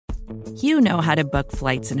You know how to book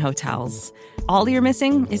flights and hotels. All you're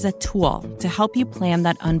missing is a tool to help you plan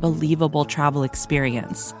that unbelievable travel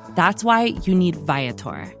experience. That's why you need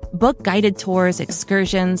Viator. Book guided tours,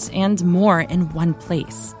 excursions, and more in one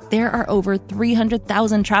place. There are over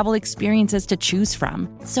 300,000 travel experiences to choose from,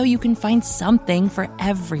 so you can find something for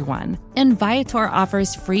everyone. And Viator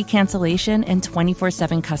offers free cancellation and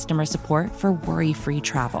 24/7 customer support for worry-free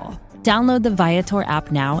travel. Download the Viator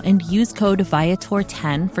app now and use code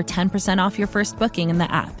Viator10 for 10% off your first booking in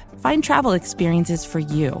the app. Find travel experiences for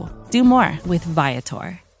you. Do more with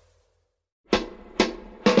Viator.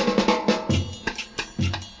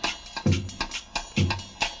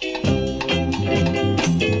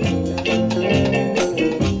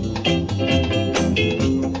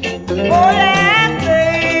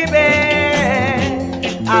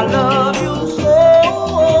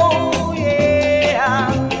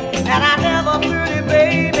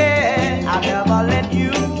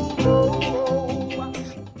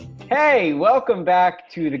 Hey, welcome back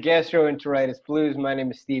to the Gastroenteritis Blues. My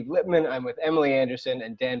name is Steve Lippman. I'm with Emily Anderson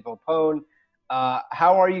and Dan Volpone.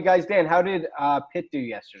 How are you guys, Dan? How did Pitt do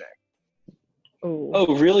yesterday?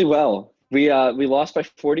 Oh, really well. We lost by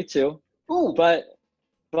 42. Ooh. But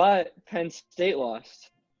Penn State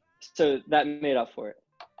lost, so that made up for it.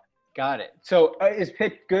 Got it. So is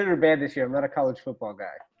Pitt good or bad this year? I'm not a college football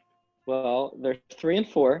guy. Well, they're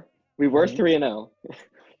 3-4. We were 3-0.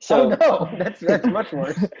 So, oh no, that's much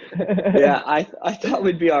worse. Yeah, I thought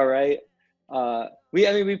we'd be all right.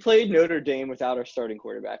 We played Notre Dame without our starting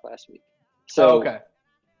quarterback last week, so okay.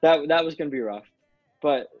 that was going to be rough.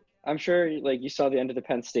 But I'm sure, you saw the end of the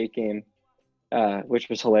Penn State game, which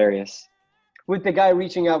was hilarious. With the guy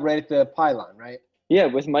reaching out right at the pylon, right? Yeah,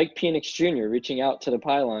 with Mike Penix Jr. reaching out to the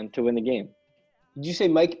pylon to win the game. Did you say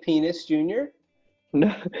Mike Penis Jr.?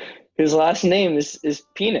 No, his last name is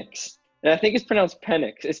Penix. And I think it's pronounced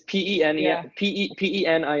Penix. It's Penix.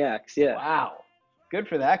 Yeah. Wow. Good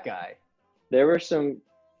for that guy. There were some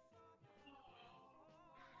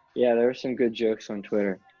good jokes on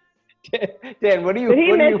Twitter. Dan, what are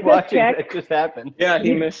you watching that just happened? Yeah,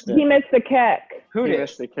 he missed it. He missed the kick. Who did? He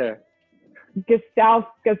missed the kick.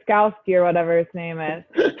 Gostowski or whatever his name is,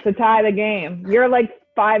 to tie the game. You're like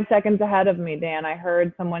 5 seconds ahead of me, Dan. I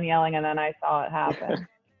heard someone yelling and then I saw it happen.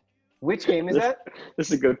 Which game is that? This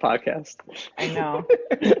is a good podcast. I know.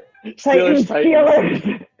 Steelers.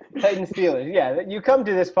 Titans Steelers. Yeah, you come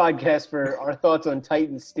to this podcast for our thoughts on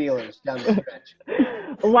Titans Steelers down the stretch.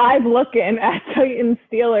 Live looking at Titans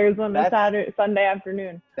Steelers on a Sunday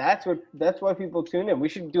afternoon. That's why people tune in. We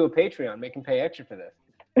should do a Patreon. Make them pay extra for this.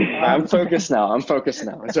 I'm focused now.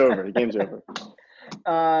 It's over. The game's over.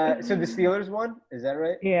 So the Steelers won? Is that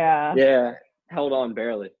right? Yeah. Yeah. Held on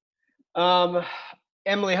barely.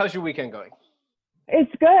 Emily, how's your weekend going?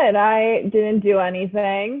 It's good. I didn't do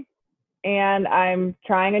anything, and I'm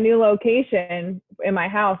trying a new location in my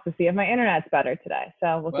house to see if my internet's better today.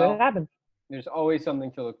 So we'll see what happens. There's always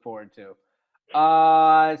something to look forward to.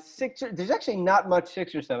 There's actually not much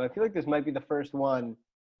Sixer stuff. I feel like this might be the first one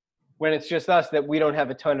when it's just us that we don't have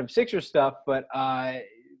a ton of Sixer stuff. But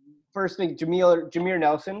first thing, Jameer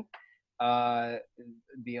Nelson,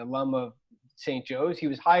 the alum of St. Joe's. He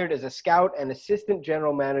was hired as a scout and assistant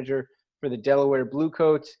general manager for the Delaware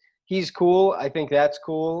Bluecoats. He's cool. I think that's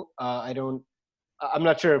cool. I'm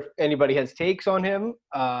not sure if anybody has takes on him,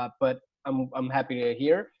 but I'm happy to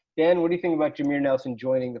hear. Dan, what do you think about Jameer Nelson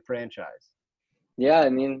joining the franchise? Yeah,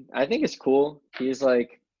 I think it's cool. He's I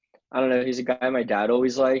don't know, he's a guy my dad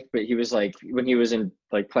always liked, but he was when he was in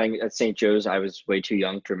playing at St. Joe's, I was way too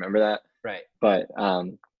young to remember that. Right. But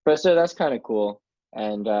so that's kind of cool.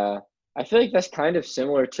 And I feel like that's kind of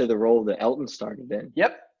similar to the role that Elton started in.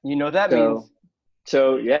 Yep. You know that means.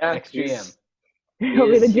 So yeah. Next GM.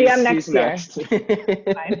 He'll be the GM next year.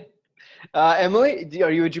 Next. Emily,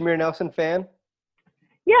 are you a Jameer Nelson fan?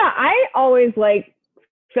 Yeah, I always like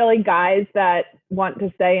Philly guys that want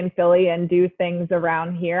to stay in Philly and do things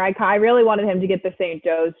around here. I really wanted him to get the St.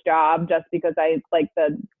 Joe's job just because I like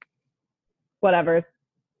the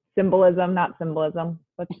not symbolism,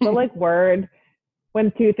 but the word when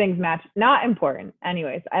two things match. Not important.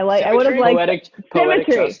 Anyways, I would have liked poetic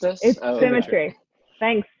symmetry. Justice? It's Oh, symmetry.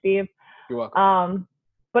 Thanks, Steve. You're welcome.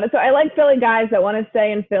 But so I like Philly guys that want to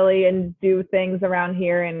stay in Philly and do things around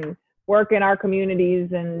here and work in our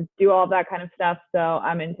communities and do all that kind of stuff. So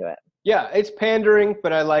I'm into it. Yeah, it's pandering,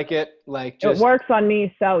 but I like it. It works on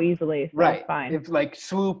me so easily. So right. It's fine. If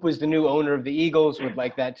Swoop was the new owner of the Eagles, would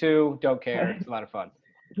like that too. Don't care. It's a lot of fun.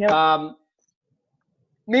 Yep.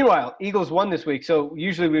 Meanwhile, Eagles won this week. So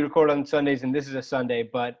usually we record on Sundays, and this is a Sunday,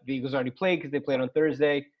 but the Eagles already played because they played on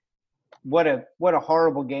Thursday. what a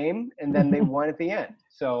horrible game, and then they won at the end.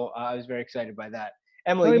 So I was very excited by that.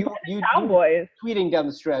 Emily, you Cowboys tweeting down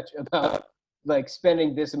the stretch about like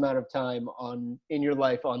spending this amount of time in your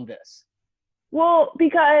life on this. Well,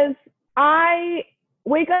 because I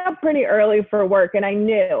wake up pretty early for work, and I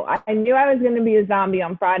knew I was going to be a zombie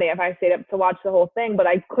on Friday if I stayed up to watch the whole thing, but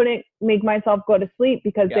I couldn't make myself go to sleep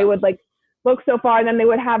because they would like look so far, and then they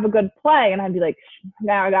would have a good play, and I'd be like,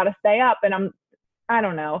 now I got to stay up, and I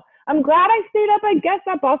don't know. I'm glad I stayed up. I guess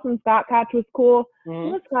that Boston Scott catch was cool.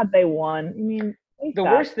 I'm just glad they won. I mean, the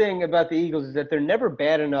worst thing about the Eagles is that they're never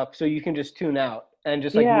bad enough so you can just tune out and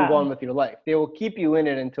just like move on with your life. They will keep you in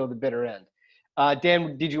it until the bitter end.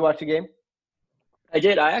 Dan, did you watch the game? I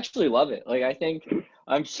did. I actually love it. Like, I think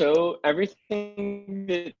everything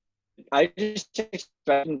that I just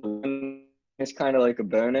expect is kind of like a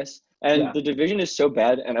bonus. And the division is so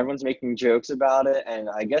bad, and everyone's making jokes about it. And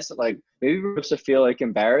I guess like maybe we're supposed to feel like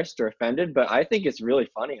embarrassed or offended, but I think it's really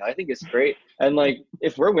funny. I think it's great. And like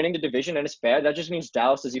if we're winning the division and it's bad, that just means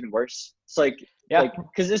Dallas is even worse. It's like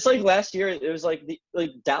because it's like last year it was like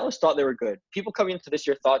Dallas thought they were good. People coming into this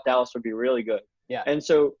year thought Dallas would be really good. Yeah. And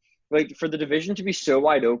so like for the division to be so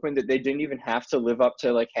wide open that they didn't even have to live up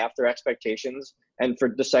to like half their expectations, and for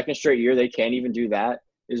the second straight year they can't even do that.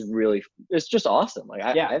 It's just awesome. Like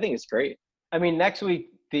I think it's great. I mean, next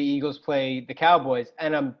week the Eagles play the Cowboys,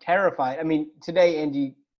 and I'm terrified. I mean, today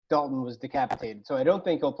Andy Dalton was decapitated, so I don't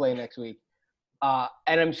think he'll play next week. And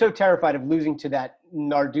I'm so terrified of losing to that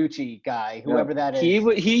Narducci guy, whoever that is.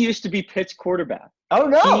 He used to be Pitt's quarterback. Oh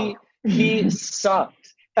no, he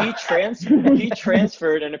sucked. He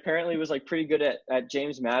transferred and apparently was like pretty good at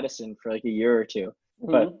James Madison for like a year or two.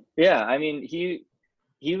 But yeah, I mean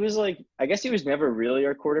he was like, I guess he was never really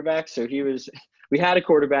our quarterback. So we had a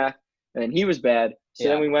quarterback and he was bad. So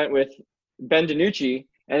then we went with Ben DiNucci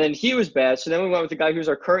and then he was bad. So then we went with the guy who's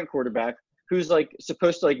our current quarterback, who's like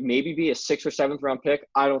supposed to like maybe be a 6th or 7th round pick.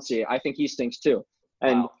 I don't see it. I think he stinks too.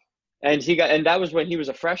 And that was when he was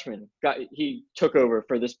a freshman. He took over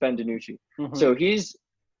for this Ben DiNucci. So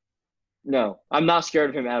I'm not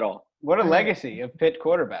scared of him at all. What a legacy of Pitt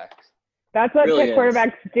quarterbacks. That's what Pitt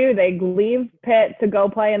quarterbacks do. They leave Pitt to go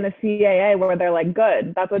play in the CAA where they're like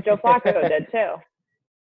good. That's what Joe Flacco did too.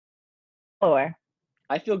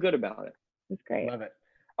 I feel good about it. It's great. Love it.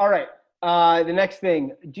 All right. The next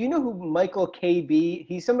thing. Do you know who Michael KB?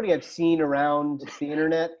 He's somebody I've seen around the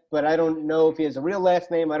internet, but I don't know if he has a real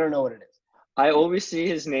last name. I don't know what it is. I always see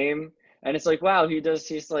his name, and it's like, wow,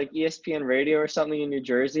 he's like ESPN radio or something in New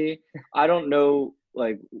Jersey. I don't know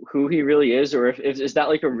like who he really is, or if is that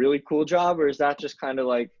like a really cool job, or is that just kind of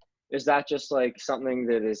like, is that just like something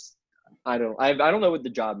that is, I don't know what the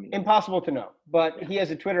job means. Impossible to know, but he has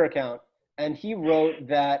a Twitter account, and he wrote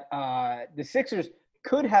that the Sixers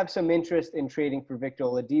could have some interest in trading for Victor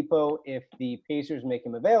Oladipo if the Pacers make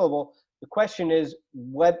him available. The question is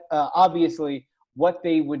obviously what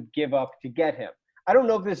they would give up to get him. I don't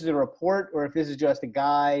know if this is a report or if this is just a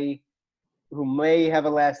guy who may have a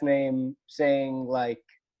last name saying like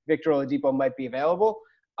Victor Oladipo might be available.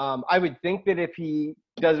 I would think that if he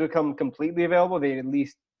does become completely available, they'd at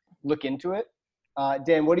least look into it.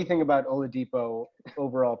 Dan, what do you think about Oladipo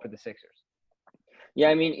overall for the Sixers? Yeah,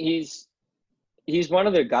 I mean, he's one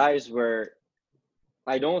of the guys where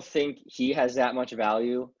I don't think he has that much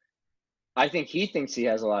value. I think he thinks he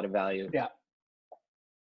has a lot of value. Yeah.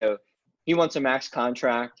 So he wants a max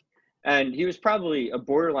contract. And he was probably a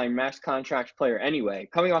borderline max contract player anyway.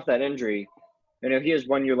 Coming off that injury, he has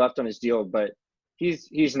 1 year left on his deal, but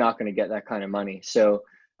he's not going to get that kind of money. So,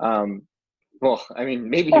 well, I mean,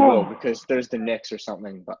 maybe he will because there's the Knicks or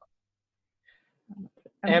something. But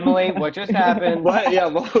Emily, what just happened? What? Yeah,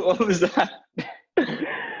 what was that?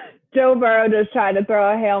 Joe Burrow just tried to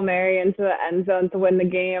throw a Hail Mary into the end zone to win the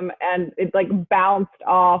game, and it like bounced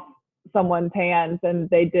off someone's hands, and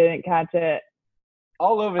they didn't catch it.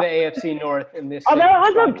 All over the AFC North in this. Although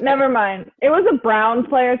it was never mind. It was a Browns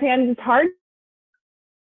player's hand. It's hard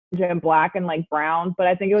Jim black and like brown, but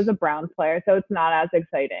I think it was a Browns player, so it's not as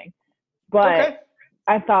exciting. But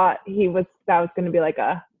I thought that was going to be like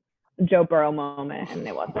a Joe Burrow moment, and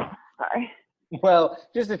it wasn't. Sorry. Well,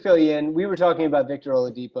 just to fill you in, we were talking about Victor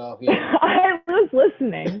Oladipo here. I was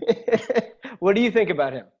listening. What do you think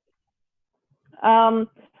about him?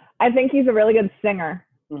 I think he's a really good singer.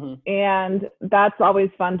 Mm-hmm. And that's always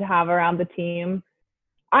fun to have around the team.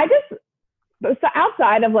 So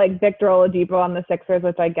outside of like Victor Oladipo on the Sixers,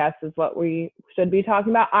 which I guess is what we should be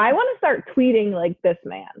talking about, I want to start tweeting like this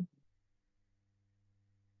man.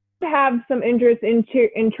 To have some interest in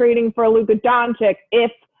trading for Luka Doncic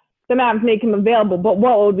if the Mavs make him available, but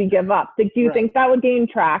what would we give up? Do you think that would gain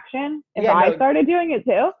traction if I started doing it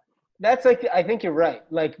too? That's like, I think you're right.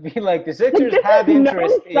 Like, be like the Sixers this have is no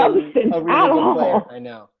interest in substance a really at good player. all. I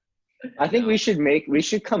know. I think we should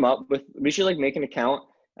like make an account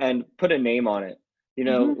and put a name on it. You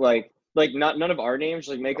know, like not none of our names,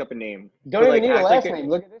 like make up a name. Don't But, even like, need a act last like name.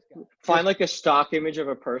 Look at this guy. find like a stock image of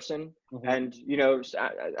a person Mhm. and, you know,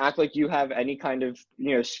 act like you have any kind of,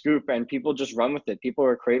 you know, scoop, and people just run with it. People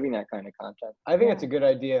are craving that kind of content. I think that's a good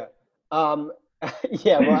idea.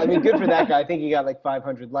 Yeah, well, I mean, good for that guy. I think he got like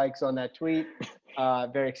 500 likes on that tweet.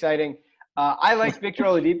 Very exciting. I like Victor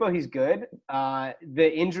Oladipo. He's good.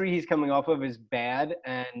 The injury he's coming off of is bad,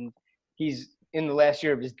 and he's in the last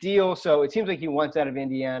year of his deal, so it seems like he wants out of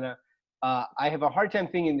Indiana. I have a hard time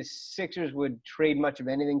thinking the Sixers would trade much of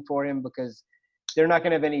anything for him because they're not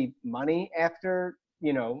going to have any money after,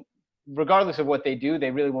 you know, regardless of what they do, they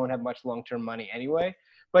really won't have much long-term money anyway.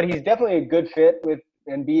 But he's definitely a good fit with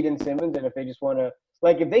Embiid and Simmons, and if they just want to,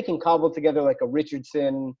 like, if they can cobble together like a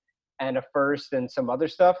Richardson and a first and some other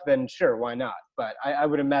stuff, then sure, why not? But I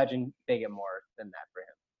would imagine they get more than that for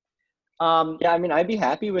him. Yeah, I mean, I'd be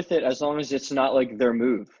happy with it as long as it's not like their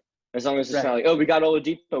move. As long as it's not like, oh, we got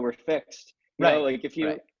Oladipo, we're fixed. You know, like if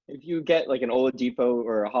you get like an Oladipo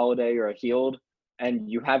or a Holiday or a Hield, and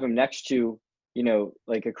you have him next to, you know,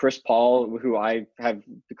 like a Chris Paul, who I have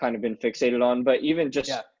kind of been fixated on, but even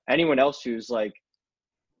just anyone else who's like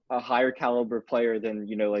a higher caliber player than,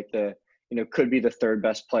 you know, like could be the third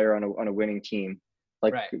best player on a winning team,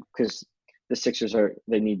 like, because the Sixers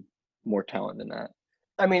they need more talent than that.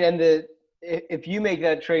 I mean, and if you make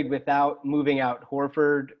that trade without moving out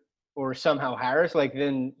Horford or somehow Harris, like,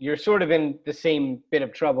 then you're sort of in the same bit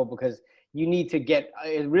of trouble because you need to get –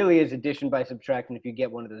 it really is addition by subtraction if you get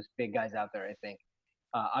one of those big guys out there, I think.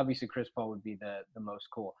 Obviously, Chris Paul would be the most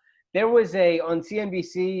cool. There was on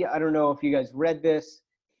CNBC, I don't know if you guys read this.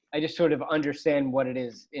 I just sort of understand what it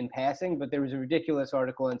is in passing, but there was a ridiculous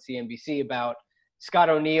article on CNBC about Scott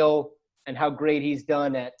O'Neal and how great he's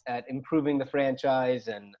done at improving the franchise,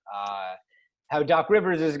 and how Doc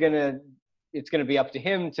Rivers is it's going to be up to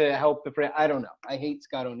him to help the franchise. I don't know. I hate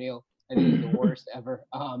Scott O'Neal. I think he's the worst ever.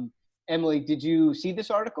 Emily, did you see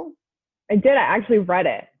this article? I did. I actually read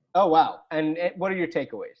it. Oh, wow. And what are your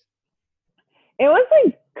takeaways? It was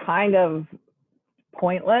like kind of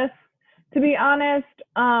pointless, to be honest.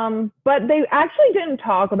 But they actually didn't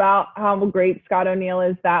talk about how great Scott O'Neal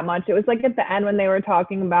is that much. It was like at the end when they were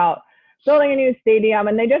talking about building a new stadium,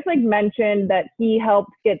 and they just like mentioned that he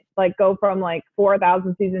helped go from like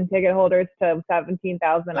 4,000 season ticket holders to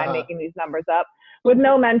 17,000. I'm making these numbers up, with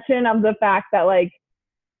no mention of the fact that like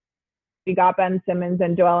we got Ben Simmons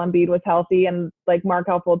and Joel Embiid was healthy, and like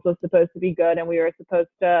Markelle Fultz was supposed to be good, and we were supposed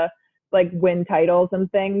to like win titles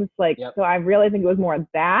and things. Like, so I really think it was more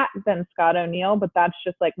that than Scott O'Neal, but that's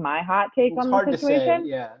just like my hot take on the situation.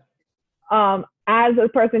 To say, as a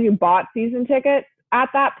person who bought season tickets at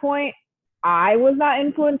that point, I was not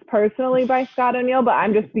influenced personally by Scott O'Neal, but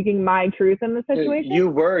I'm just speaking my truth in the situation.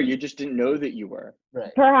 You just didn't know that you were. Right.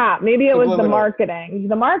 Perhaps. Maybe it was the marketing.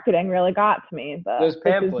 The marketing really got to me. Those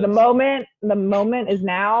pamphlets. The moment is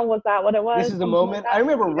now. Was that what it was? This is the moment. I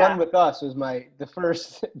remember Run With Us was the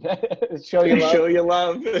first Show You Love. Show You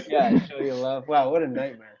Love. Yeah, Show You Love. Wow, what a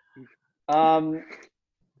nightmare.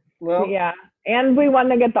 Well, yeah. And we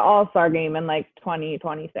want to get the All-Star game in like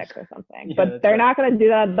 2026 or something. Yeah, but they're not going to do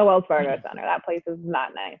that at the Wells Fargo Center. That place is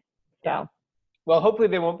not nice. So. Yeah. Well, hopefully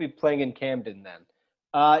they won't be playing in Camden then.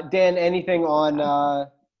 Dan, anything on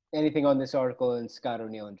this article and Scott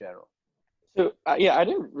O'Neal in general? So, I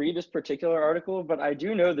didn't read this particular article, but I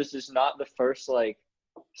do know this is not the first like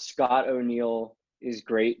Scott O'Neal is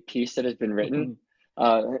great piece that has been written.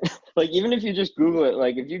 Like, even if you just Google it,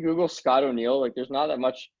 like if you Google Scott O'Neal, like there's not that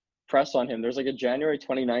much press on him. There's like a January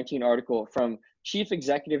 2019 article from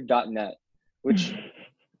chiefexecutive.net, which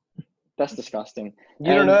that's disgusting.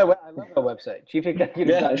 You don't know that? I love that website,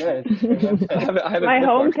 chiefexecutive.net. I have my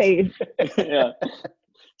homepage. Yeah.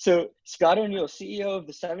 So Scott O'Neal, CEO of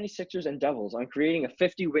the 76ers and Devils, on creating a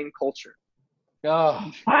 50-win culture. Oh,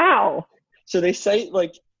 wow. So they cite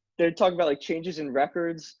like they're talking about like changes in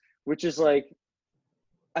records, which is like,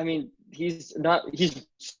 I mean, he's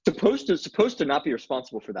supposed to not be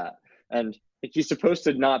responsible for that, and he's supposed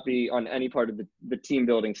to not be on any part of the team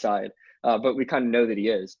building side, but we kind of know that he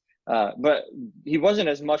is, but he wasn't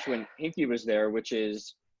as much when Hinkie was there, which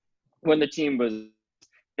is when the team was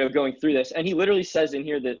going through this. And he literally says in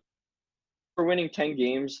here that we're winning 10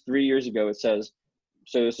 games 3 years ago. It says,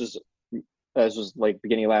 so this was like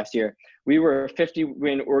beginning of last year, we were a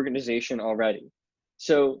 50-win organization already.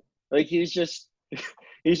 So like he's just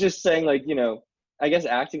saying, like, I guess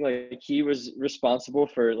acting like he was responsible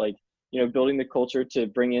for, like, building the culture to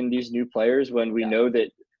bring in these new players when we know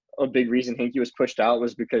that a big reason Hinkie was pushed out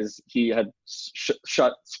was because he had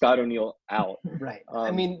shut Scott O'Neil out. Right.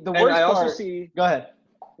 I mean, the and worst I also part. see. Go ahead.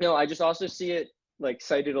 No, I just also see it like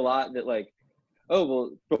cited a lot that like, oh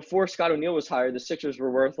well, before Scott O'Neil was hired, the Sixers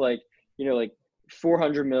were worth like like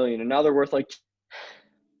 $400 million, and now they're worth like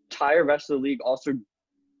entire rest of the league also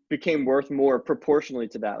became worth more proportionally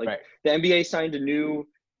to that. Like Right. the NBA signed a new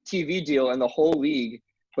TV deal, and the whole league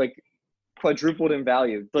like quadrupled in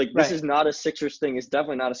value. Like this Right. is not a Sixers thing. It's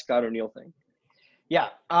definitely not a Scott O'Neil thing. Yeah.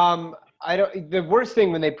 I don't. The worst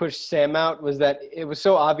thing when they pushed Sam out was that it was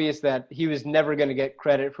so obvious that he was never going to get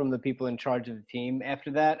credit from the people in charge of the team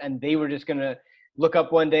after that, and they were just going to look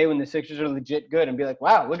up one day when the Sixers are legit good and be like,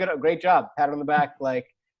 "Wow, look at it, great job, pat on the back,"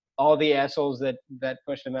 like all the assholes that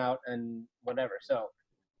pushed him out and whatever. So,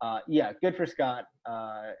 yeah, good for Scott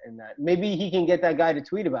in that. Maybe he can get that guy to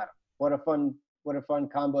tweet about him. What a fun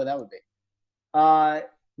combo that would be.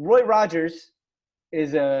 Roy Rogers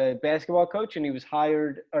is a basketball coach, and he was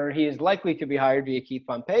hired, or he is likely to be hired via Keith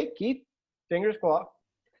Pompey. Keith, fingers crossed,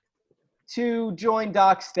 to join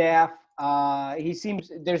Doc's staff.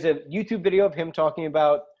 There's a YouTube video of him talking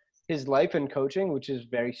about his life and coaching, which is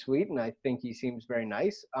very sweet, and I think he seems very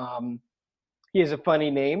nice. He has a funny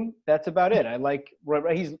name. That's about it. I like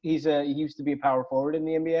Roy. He used to be a power forward in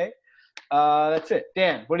the NBA. That's it.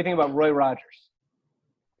 Dan, what do you think about Roy Rogers?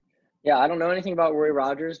 Yeah, I don't know anything about Roy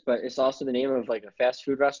Rogers, but it's also the name of like a fast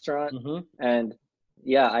food restaurant. Mm-hmm. And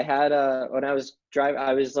yeah, I had when I was driving,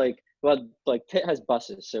 I was like, well, like Pitt has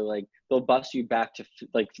buses, so like they'll bus you back to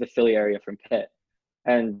like the Philly area from Pitt,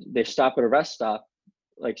 and they stop at a rest stop,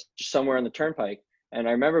 like somewhere on the turnpike. And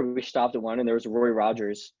I remember we stopped at one, and there was a Roy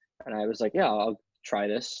Rogers, and I was like, yeah, I'll try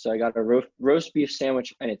this. So I got a roast beef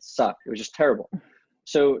sandwich, and it sucked. It was just terrible.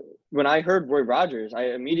 So when I heard Roy Rogers, I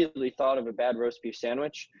immediately thought of a bad roast beef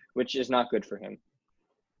sandwich, which is not good for him.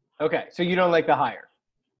 Okay, so you don't like the hire?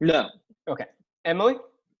 No. Okay. Emily?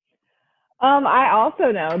 I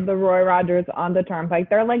also know the Roy Rogers on the Turnpike.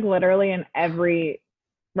 They're like literally in every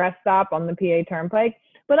rest stop on the PA Turnpike.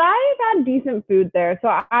 But I've had decent food there, so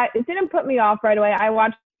it didn't put me off right away. I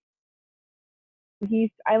watched.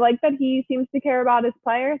 I like that he seems to care about his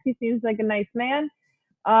players. He seems like a nice man.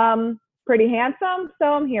 Pretty handsome,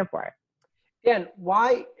 so I'm here for it. Dan,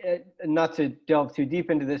 why, not to delve too deep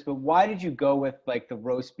into this, but why did you go with like the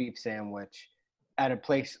roast beef sandwich at a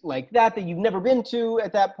place like that you've never been to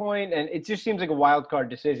at that point? And it just seems like a wild card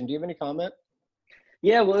decision. Do you have any comment?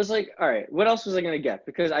 Yeah, well, it was like, all right, what else was I going to get?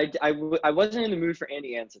 Because I wasn't in the mood for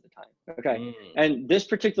Andy Ann's at the time. Okay. And this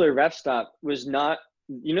particular ref stop was not,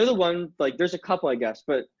 the one, like there's a couple, I guess,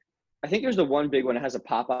 but I think there's the one big one that has a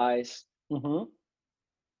Popeyes. Mm-hmm.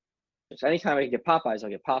 So anytime I can get Popeyes, I'll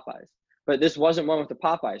get Popeyes. But this wasn't one with the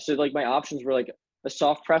Popeyes. So like my options were like a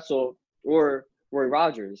soft pretzel or Roy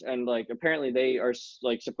Rogers. And like apparently they are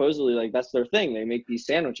like supposedly like that's their thing. They make these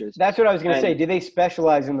sandwiches. That's what I was going to say. Do they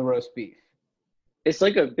specialize in the roast beef? It's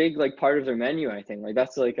like a big like part of their menu, I think. Like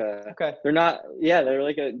that's like okay. They're not they're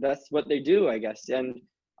like that's what they do, I guess. And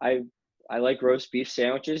I like roast beef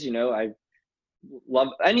sandwiches, I love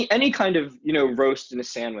any kind of, roast in a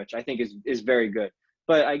sandwich, I think is very good.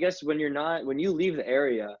 But I guess when you leave the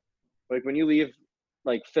area, like when you leave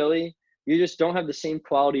like Philly, you just don't have the same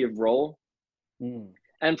quality of roll.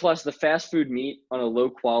 And plus the fast food meat on a low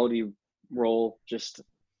quality roll, just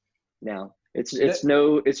no, it's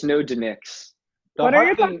no Denix. What are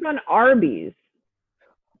your thoughts on Arby's?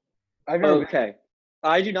 Okay.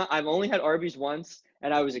 I do not. I've only had Arby's once,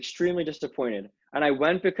 and I was extremely disappointed. And I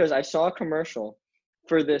went because I saw a commercial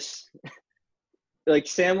for this like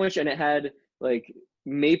sandwich, and it had like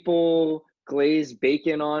maple glazed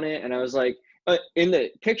bacon on it, and I was like, in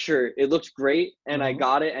the picture it looked great, and I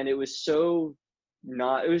got it, and it was so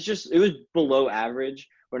not. It was below average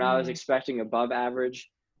when I was expecting above average.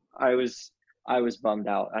 I was bummed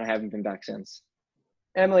out. I haven't been back since.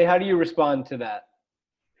 Emily, how do you respond to that?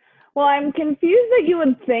 Well, I'm confused that you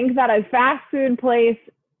would think that a fast food place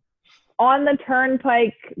on the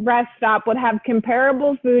Turnpike rest stop would have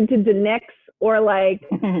comparable food to Denix or like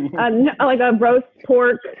a roast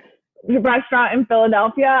pork restaurant in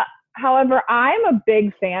Philadelphia. However, I'm a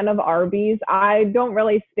big fan of Arby's. I don't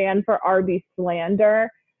really stand for Arby's slander.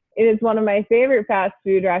 It is one of my favorite fast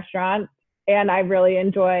food restaurants, and I really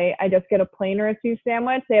enjoy. I just get a plain roast beef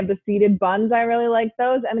sandwich. They have the seeded buns. I really like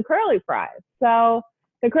those, and the curly fries. So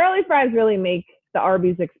the curly fries really make the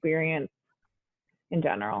Arby's experience in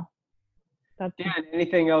general. Dan,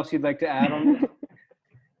 anything else you'd like to add on this?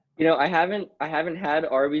 I haven't had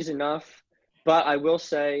Arby's enough, but I will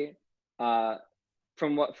say,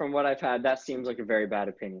 from what I've had, that seems like a very bad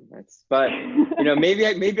opinion. Maybe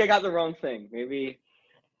I got the wrong thing. Maybe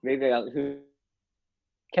I got who.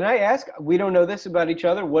 Can I ask? We don't know this about each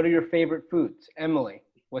other. What are your favorite foods? Emily,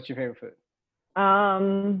 what's your favorite food?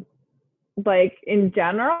 Like in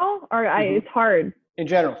general, or it's hard. In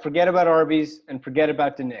general, forget about Arby's and forget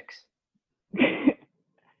about the Knicks.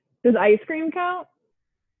 Does ice cream count?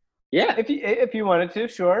 Yeah, If you wanted to,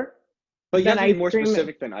 sure. but you have to be more ice cream-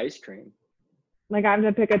 specific than ice cream, Like I have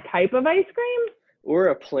to pick a type of ice cream? or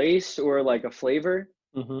a place, or like a flavor.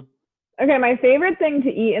 Mm-hmm. Okay, my favorite thing to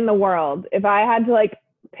eat in the world, if I had to like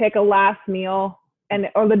pick a last meal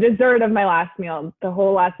or the dessert of my last meal, the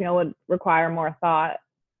whole last meal would require more thought.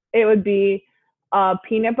 It would be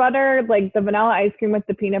peanut butter, like the vanilla ice cream with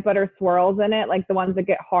the peanut butter swirls in it, like the ones that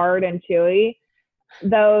get hard and chewy.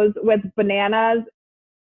 Those with bananas,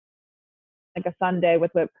 like a sundae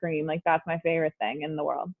with whipped cream. Like that's my favorite thing in the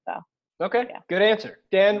world. So Okay, yeah. Good answer.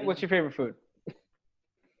 Dan, what's your favorite food?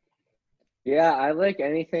 Yeah, I like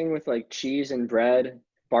anything with like cheese and bread.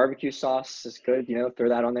 Barbecue sauce is good, throw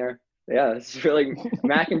that on there. Yeah, it's really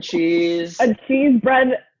mac and cheese. a cheese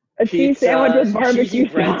sandwich with barbecue cheesy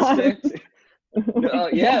sauce. breadsticks. Oh my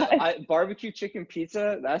Yeah, God. barbecue chicken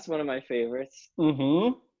pizza, that's one of my favorites.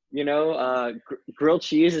 Mm-hmm. Grilled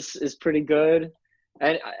cheese is pretty good.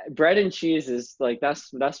 And bread and cheese is like,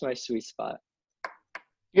 that's my sweet spot.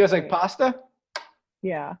 You guys like pasta?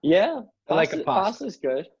 Yeah. Yeah, I like a pasta. Pasta's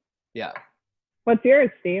good. Yeah. What's yours,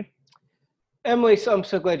 Steve? Emily, so I'm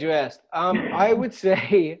so glad you asked. I would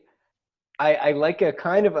say I like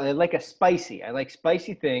spicy. I like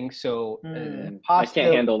spicy things. So I pasta.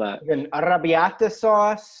 can't handle that. An arrabbiata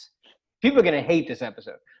sauce. People are gonna hate this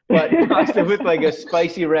episode, but pasta with like a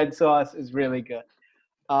spicy red sauce is really good.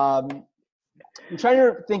 I'm trying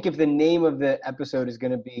to think if the name of the episode is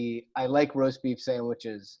gonna be "I like roast beef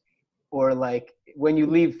sandwiches," or like "When you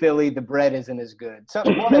leave Philly, the bread isn't as good."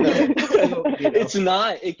 One of those. It's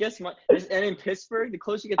not. It gets and in Pittsburgh, the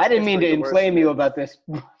closer you get to I didn't mean to Pittsburgh, the worse inflame it you is. about this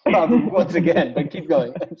problem once again, but keep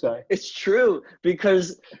going. I'm sorry. It's true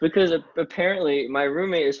because apparently my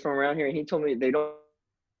roommate is from around here and he told me they don't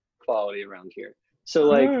quality around here. So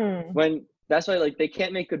like when that's why like they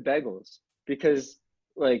can't make good bagels because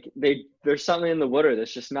like there's something in the water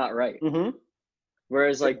that's just not right. Mm-hmm.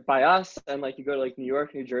 Whereas like by us and like you go to like New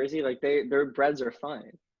York, New Jersey, like their breads are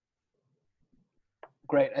fine.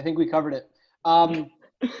 Great. I think we covered it.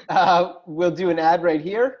 We'll do an ad right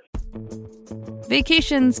here.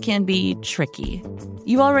 Vacations can be tricky.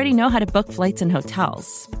 You already know how to book flights and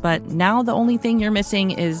hotels, but now the only thing you're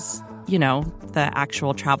missing is, the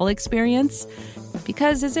actual travel experience.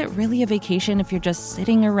 Because is it really a vacation if you're just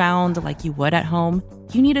sitting around like you would at home?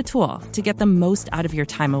 You need a tool to get the most out of your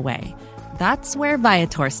time away. That's where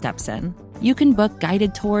Viator steps in. You can book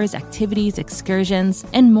guided tours, activities, excursions,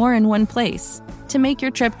 and more in one place to make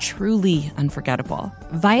your trip truly unforgettable.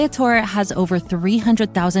 Viator has over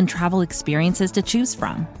 300,000 travel experiences to choose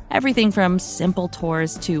from. Everything from simple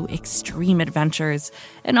tours to extreme adventures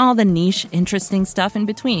and all the niche, interesting stuff in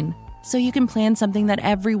between. So you can plan something that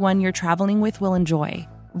everyone you're traveling with will enjoy.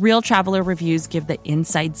 Real traveler reviews give the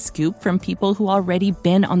inside scoop from people who already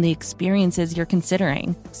been on the experiences you're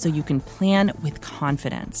considering, so you can plan with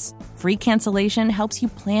confidence. Free cancellation helps you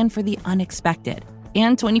plan for the unexpected.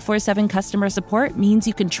 And 24/7 customer support means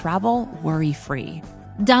you can travel worry-free.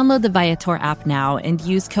 Download the Viator app now and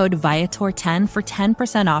use code Viator10 for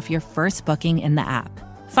 10% off your first booking in the app.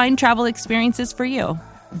 Find travel experiences for you.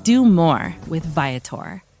 Do more with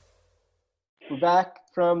Viator. We're back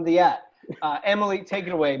from the ad. Emily, take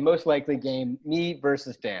it away. Most likely game, me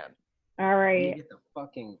versus Dan. All right. Get the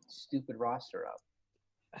fucking stupid roster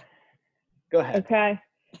up. Go ahead. Okay.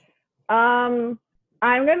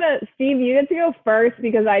 Steve, you get to go first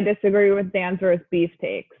because I disagree with Dan's roast beef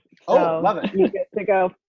takes. Oh, love it. You get to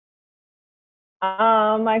go.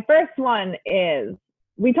 My first one is,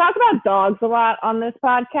 we talk about dogs a lot on this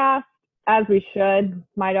podcast, as we should.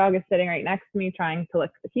 My dog is sitting right next to me trying to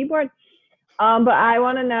lick the keyboard. But I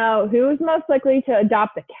want to know who's most likely to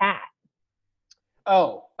adopt a cat.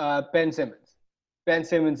 Oh, Ben Simmons. Ben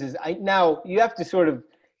Simmons is. Now you have to sort of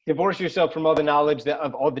divorce yourself from all the knowledge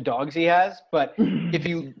of all the dogs he has. But if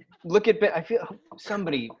you look at Ben, I feel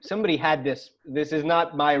somebody had this. This is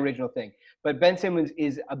not my original thing. But Ben Simmons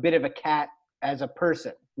is a bit of a cat as a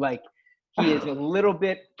person. Like he is a little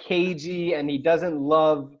bit cagey and he doesn't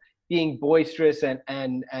love being boisterous. And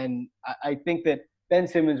I think that Ben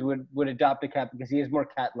Simmons would adopt a cat because he has more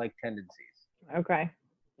cat-like tendencies. Okay.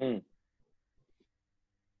 Yeah,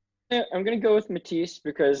 I'm gonna go with Matisse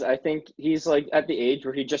because I think he's like at the age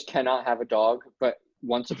where he just cannot have a dog but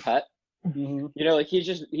wants a pet. Mm-hmm. Like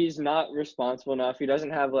he's not responsible enough. He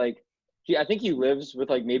doesn't have like I think he lives with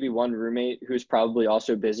like maybe one roommate who's probably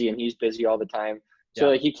also busy and he's busy all the time. So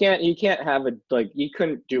like he can't have he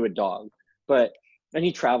couldn't do a dog, and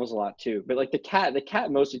he travels a lot too. But like the cat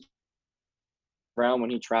mostly around when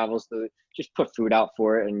he travels to just put food out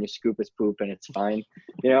for it and you scoop his poop and it's fine.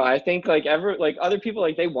 I think other people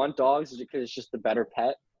they want dogs because it's just the better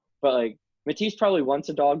pet. But like Matisse probably wants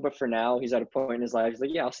a dog, but for now he's at a point in his life he's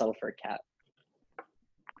like, yeah, I'll settle for a cat.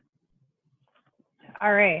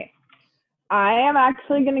 All right. I am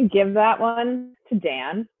actually going to give that one to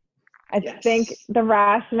Dan. I think the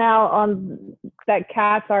rationale on that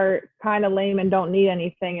cats are kind of lame and don't need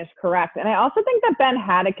anything is correct. And I also think that Ben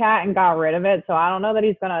had a cat and got rid of it, so I don't know that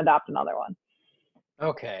he's going to adopt another one.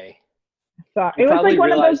 Okay. So it was like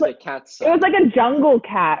one of those. It was like a jungle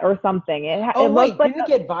cat or something. Didn't it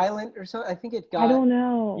get violent or something? I think it got. I don't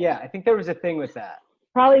know. Yeah, I think there was a thing with that.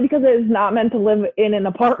 Probably because it is not meant to live in an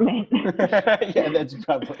apartment. Yeah, that's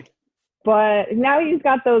probably. But now he's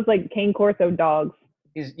got those like Cane Corso dogs.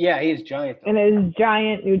 He's giant. In his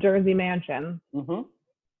giant New Jersey mansion. Mm-hmm.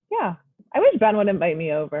 Yeah. I wish Ben would invite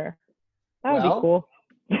me over. That would be cool.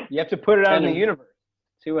 You have to put it out in the universe.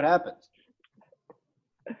 See what happens.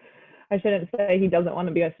 I shouldn't say he doesn't want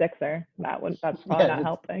to be a Sixer. That's probably not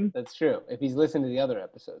helping. That's true. If he's listened to the other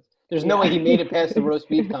episodes. There's no way he made it past the roast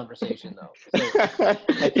beef conversation, though. So I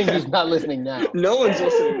think he's not listening now. No one's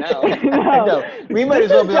listening now. No. We might as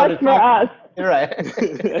well be able to talk. Us. You're right.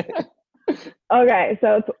 Okay,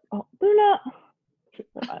 so it's Luna.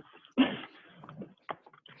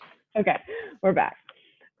 Okay, we're back.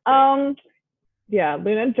 Yeah,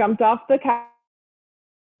 Luna jumped off the couch.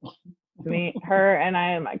 Her and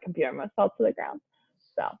I and my computer almost fell to the ground.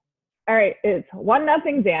 So, all right, it's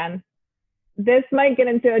 1-0 Dan. This might get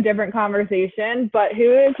into a different conversation, but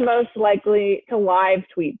who is most likely to live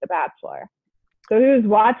tweet The Bachelor? So who's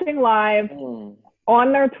watching live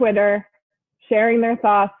on their Twitter, sharing their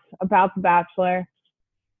thoughts about The Bachelor?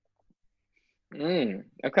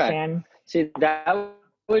 Okay. Dan. See, that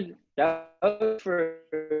would for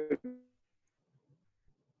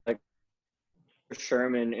like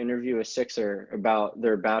Sherman interview a Sixer about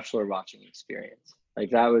their Bachelor watching experience.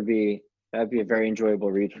 Like that'd be a very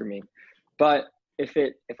enjoyable read for me. But if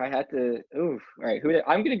I had to, all right,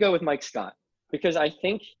 I'm gonna go with Mike Scott because I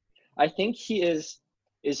think he is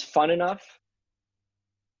fun enough.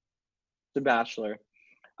 The Bachelor.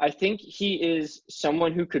 I think he is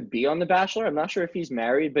someone who could be on The Bachelor. I'm not sure if he's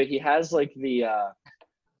married, but he has like the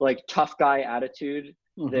tough guy attitude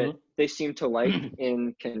that they seem to like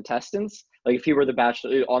in contestants. Like if he were on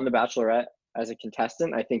The Bachelorette as a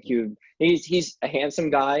contestant, I think he's a handsome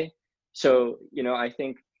guy. So, I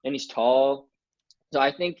think, and he's tall. So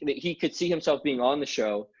I think that he could see himself being on the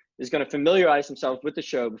show, is going to familiarize himself with the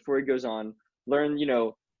show before he goes on, learn,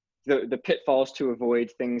 the pitfalls to avoid,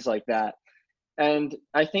 things like that. And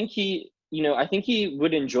I think he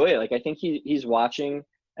would enjoy it. Like, I think he's watching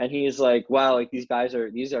and he's like, wow, like these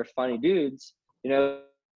are funny dudes, is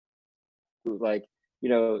like,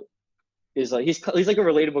 he's like a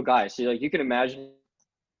relatable guy. So like, you can imagine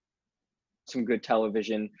some good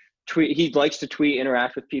television. He likes to tweet,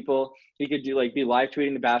 interact with people. He could be live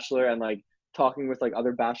tweeting The Bachelor and like talking with like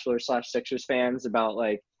other Bachelor/Sixers fans about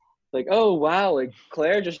like, oh wow, like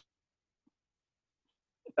Claire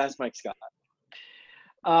that's Mike Scott.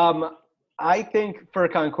 I think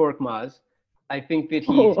Furkan Korkmaz. I think that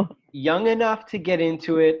he's young enough to get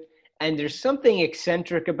into it, and there's something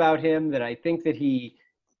eccentric about him that I think that he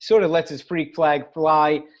sort of lets his freak flag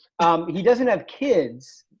fly. He doesn't have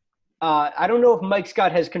kids. I don't know if Mike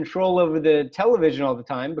Scott has control over the television all the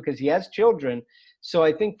time because he has children. So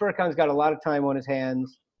I think Furkan's got a lot of time on his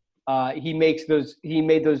hands. He made those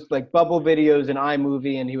like bubble videos in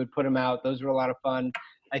iMovie and he would put them out. Those were a lot of fun.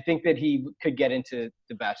 I think that he could get into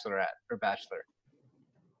The Bachelorette or Bachelor.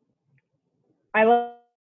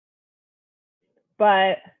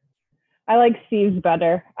 But I like Steve's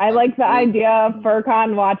better. I like the idea of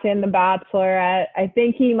Furkan watching The Bachelorette. I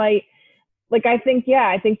think he might. I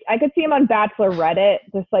think I could see him on Bachelor Reddit,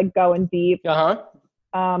 just like going deep. Uh-huh.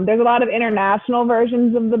 There's a lot of international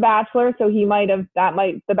versions of The Bachelor, so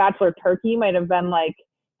The Bachelor Turkey might have been like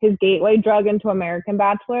his gateway drug into American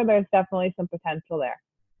Bachelor. There's definitely some potential there.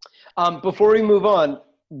 Before we move on,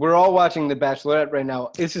 we're all watching The Bachelorette right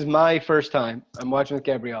now. This is my first time. I'm watching with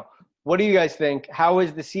Gabrielle. What do you guys think? How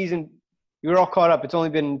is the season? You're all caught up. It's only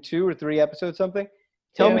been 2 or 3 episodes, something.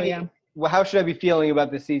 Tell me. Yeah. Well, how should I be feeling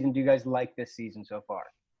about this season? Do you guys like this season so far?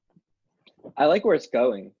 I like where it's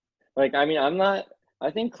going. I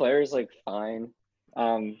think Claire is like fine.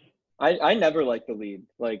 I never like the lead,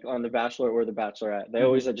 like on The Bachelor or The Bachelorette. They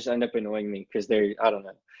always just end up annoying me because I don't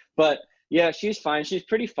know. But yeah, she's fine. She's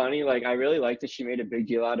pretty funny. Like I really like that she made a big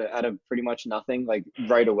deal out of pretty much nothing, like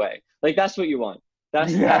right away. Like that's what you want.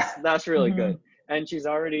 That's really Mhm. good. And she's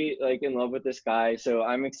already like in love with this guy, so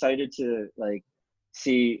I'm excited to like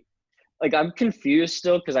see. Like I'm confused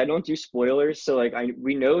still because I don't do spoilers. So like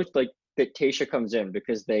we know like that Tasha comes in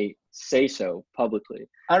because they say so publicly,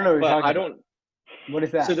 I don't know what you're but talking I about. don't. What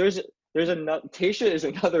is So that? there's another Tasha is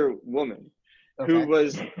another woman who Okay.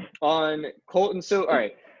 was on Colton. So all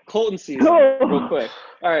right, Colton season real Cool. quick.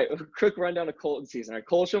 All right, quick rundown of Colton season. All right,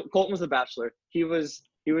 Colton was the Bachelor. He was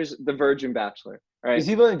the Virgin Bachelor. All right. Is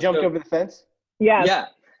he the one that jumped So, over the fence? Yes. yeah. Love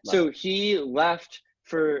So he left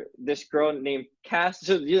for this girl named Cass.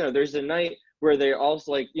 So there's a night where they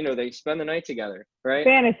also like they spend the night together, right?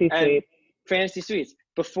 Fantasy And suite. Fantasy Suites.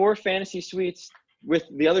 Before Fantasy Suites with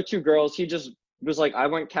the other two girls, he just was like, I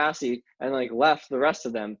want Cassie, and like left the rest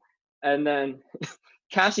of them. And then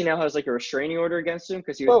Cassie now has like a restraining order against him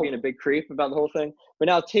because he was Whoa. being a big creep about the whole thing. But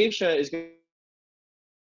now Tasha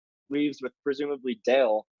leaves with presumably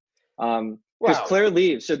Dale. Because Wow. Claire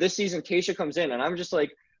leaves. So this season, Tasha comes in, and I'm just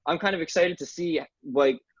like, I'm kind of excited to see,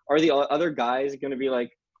 like, are the other guys going to be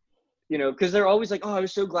like, because they're always like, oh, I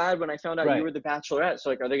was so glad when I found out Right. you were the Bachelorette. So,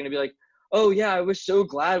 like, are they going to be like, oh, yeah, I was so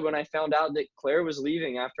glad when I found out that Claire was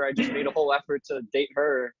leaving after I just made a whole effort to date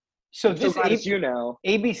her. So I'm so this glad it's you now.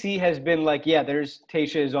 ABC has been like, yeah, there's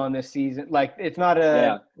Tasha is on this season. Like, it's not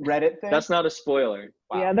a Reddit thing. That's not a spoiler.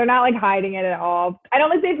 Wow. Yeah, they're not like hiding it at all. I don't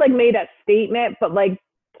think they've like made a statement, but like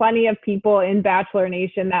plenty of people in Bachelor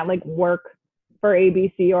Nation that like work for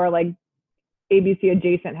ABC or like ABC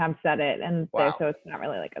adjacent have said it, and Wow. so it's not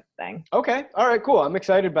really like a thing. Okay. All right, cool. I'm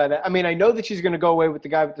excited by that. I mean, I know that she's going to go away with the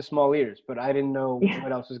guy with the small ears, but I didn't know Yeah.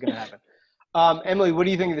 what else was going to happen. Emily, what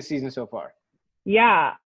do you think of the season so far?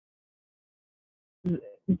 Yeah.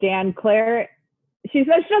 Claire, she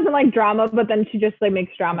says she doesn't like drama, but then she just like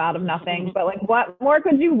makes drama out of nothing. But like, what more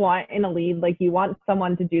could you want in a lead? Like, you want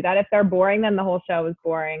someone to do that. If they're boring, then the whole show is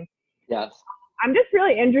boring. Yes. I'm just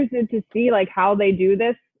really interested to see like how they do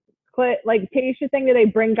this. Like Tasha thing, do they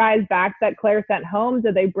bring guys back that Claire sent home?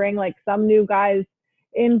 Do they bring like some new guys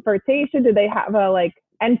in for Tasha? Do they have a like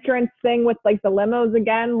entrance thing with like the limos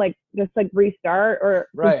again, like just like restart? Or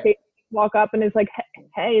Right. does Tasha walk up and is like,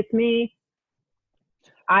 hey, it's me?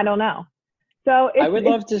 I don't know. So I would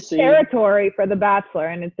love to see territory for The Bachelor,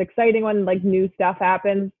 and it's exciting when like new stuff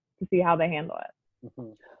happens to see how they handle it.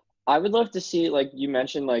 Mhm. I would love to see, like you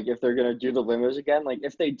mentioned, like if they're gonna do the limos again, like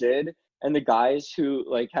if they did, and the guys who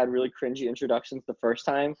like had really cringy introductions the first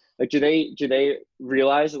time, like do they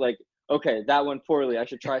realize like, okay, that went poorly, I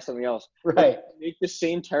should try something else. Right. Make the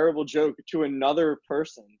same terrible joke to another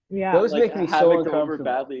person. Yeah. Those Like make me have so it go over uncomfortable.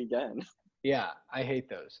 badly again. Yeah, I hate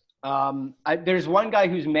those. There's one guy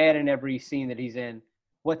who's mad in every scene that he's in.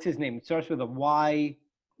 What's his name? It starts with a Y.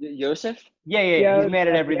 Yosef? Yeah. He's mad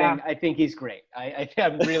at Joseph, everything. yeah. I think he's great.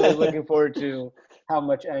 I'm really looking forward to how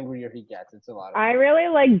much angrier he gets. It's a lot of fun. I really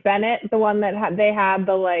like Bennett, the one that they had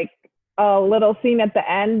the like a little scene at the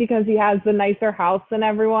end because he has the nicer house than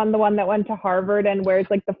everyone. The one that went to Harvard and wears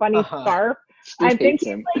like the funny scarf. Steve I think hates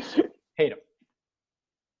him. Hate him.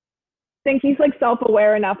 think he's like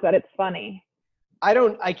self-aware enough that it's funny.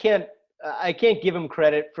 I can't give him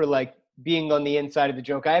credit for like being on the inside of the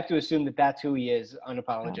joke. I have to assume that that's who he is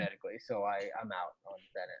unapologetically. So I'm out on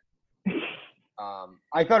Bennett.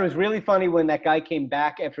 I thought it was really funny when that guy came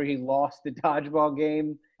back after he lost the dodgeball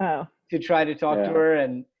game Oh. to try to talk to Yeah. her,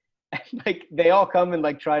 and like they all come and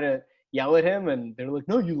like try to yell at him, and they're like,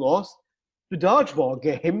 "No, you lost the dodgeball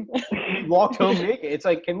game. You walked home naked." It's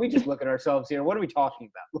like, can we just look at ourselves here? What are we talking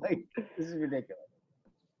about? Like, this is ridiculous.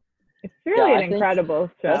 It's really I an think incredible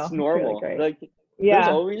show. That's It's really normal. great. Like there's Yeah.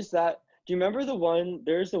 always that. Do you remember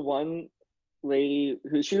there's the one lady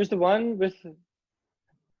who she was the one with,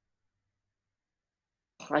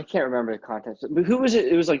 I can't remember the context, but who was it?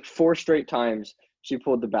 It was like 4 straight times she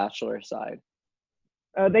pulled the Bachelor aside.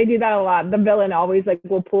 Oh, they do that a lot. The villain always like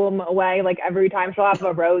will pull him away. Like every time she'll have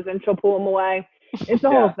a rose and she'll pull him away. It's the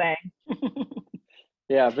whole thing.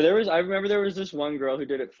 Yeah, but I remember there was this one girl who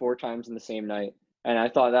did it 4 times in the same night, and I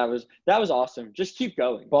thought that was awesome. Just keep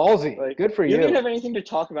going. Ballsy. Like, Good for You you. don't have anything to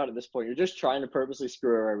talk about at this point. You're just trying to purposely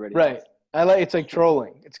screw everybody Right. else. It's like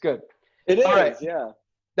trolling. It's good. It is. All right. Yeah.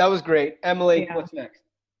 That was great. Emily, Yeah. what's next?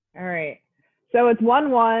 All right. So it's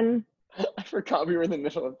 1-1. I forgot we were in the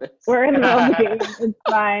middle of this. We're in the middle of the game. It's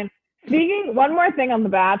fine. One more thing on The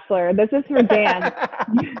Bachelor. This is for Dan.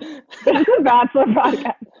 This is a Bachelor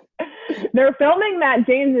podcast. They're filming Matt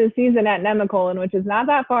James' season at Nemacolin, which is not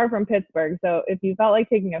that far from Pittsburgh. So if you felt like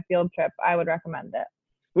taking a field trip, I would recommend it.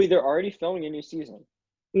 Wait, they're already filming a new season.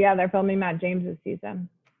 Yeah, they're filming Matt James' season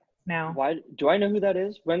now. Why do I know who that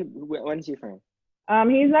is? When is he from?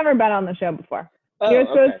 He's never been on the show before. Oh, He was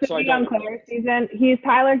okay. supposed So to I be don't on know. Claire's season. He's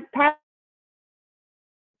Tyler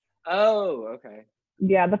Oh, okay.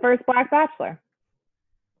 Yeah, the first Black Bachelor.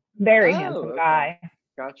 Very Oh, handsome okay. guy. I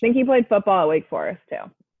Gotcha. think he played football at Wake Forest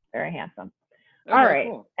too. Very handsome. Okay, All right.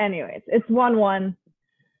 cool. Anyways, it's 1-1.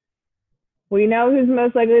 We know who's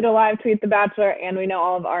most likely to live tweet The Bachelor, and we know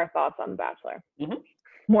all of our thoughts on The Bachelor. Mhm.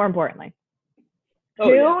 More importantly,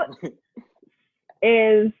 Oh,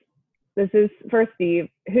 this is for Steve,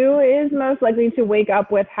 who is most likely to wake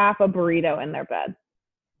up with half a burrito in their bed?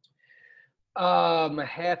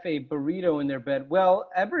 Half a burrito in their bed. Well,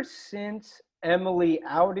 ever since Emily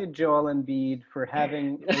outed Joel Embiid for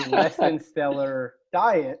having a less than stellar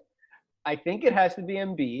diet, I think it has to be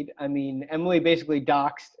Embiid. I mean, Emily basically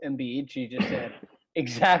doxed Embiid. She just said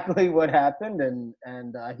exactly what happened, and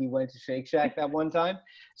he went to Shake Shack that one time.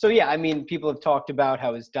 So yeah, I mean, people have talked about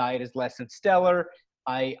how his diet is less than stellar.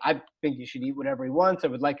 I think you should eat whatever he wants. I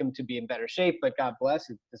would like him to be in better shape, but God bless,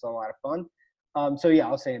 it's a lot of fun. So yeah,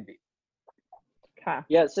 I'll say Embiid. Okay.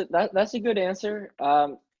 Yeah, so that's a good answer.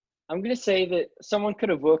 I'm gonna say that someone could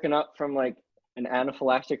have woken up from like an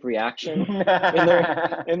anaphylactic reaction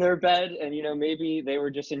in their bed, and maybe they were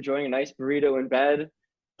just enjoying a nice burrito in bed,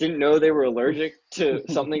 didn't know they were allergic to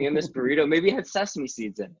something in this burrito. Maybe it had sesame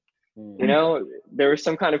seeds in it. There was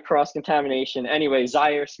some kind of cross contamination. Anyway,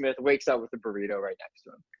 Zaire Smith wakes up with a burrito right next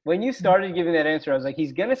to him. When you started giving that answer, I was like,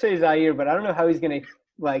 he's gonna say Zaire, but I don't know how he's gonna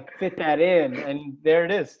like fit that in. And there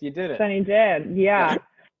it is. You did it. Then he did. Yeah.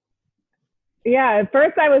 Yeah, at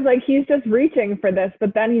first I was like, he's just reaching for this,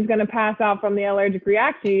 but then he's going to pass out from the allergic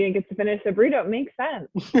reaction and gets to finish the burrito. It makes sense.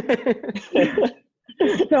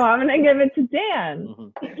 So I'm going to give it to Dan.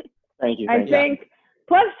 Mm-hmm. Thank you. I think,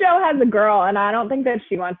 plus Joe has a girl, and I don't think that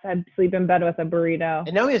she wants to sleep in bed with a burrito.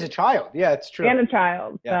 And now he has a child. Yeah, it's true. And a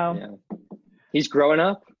child. Yeah. So. Yeah. He's growing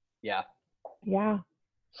up. Yeah. Yeah.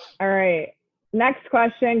 All right. Next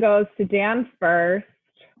question goes to Dan first.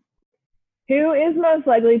 Who is most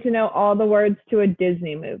likely to know all the words to a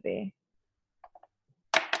Disney movie?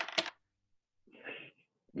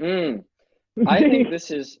 I think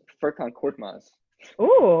this is Furkan Korkmaz.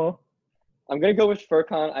 Ooh. I'm going to go with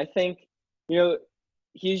Furkan. I think,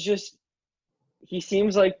 he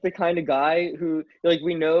seems like the kind of guy who, like,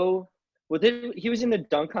 we know, he was in the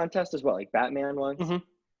dunk contest as well, like Batman once,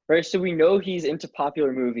 right? So we know he's into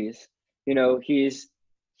popular movies. He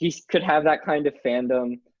could have that kind of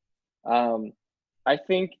fandom. I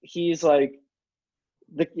think he's like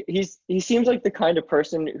he seems like the kind of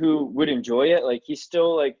person who would enjoy it. Like, he's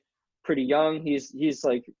still like pretty young. He's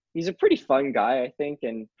a pretty fun guy, I think,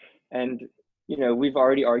 and we've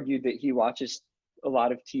already argued that he watches a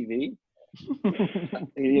lot of TV.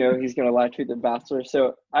 He's gonna live tweet The Bachelor.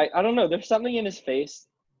 So I don't know. There's something in his face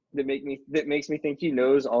that makes me think he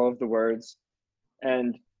knows all of the words,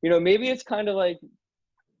 and maybe it's kind of like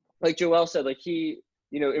Joel said, like he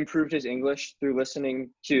improved his English through listening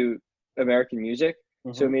to American music.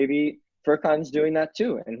 So maybe Furkan's doing that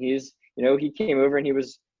too. And he's, he came over and he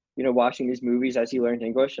was, watching these movies as he learned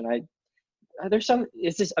English. And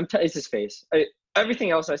it's his face.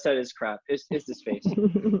 Everything else I said is crap. It's his face.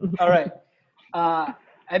 All right. I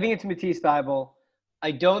think it's Matisse Thybulle.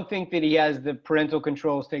 I don't think that he has the parental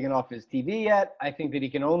controls taken off his TV yet. I think that he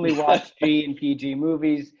can only watch G and PG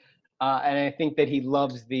movies. And I think that he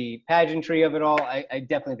loves the pageantry of it all. I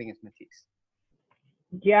definitely think it's Matisse.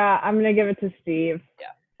 Yeah, I'm going to give it to Steve. Yeah.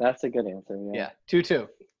 That's a good answer. Yeah. 2-2.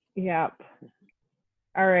 Yep.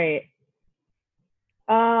 All right.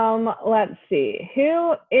 Let's see.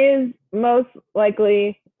 Who is most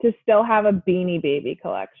likely to still have a Beanie Baby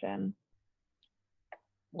collection?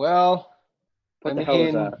 Well, what the hell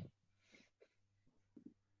is that?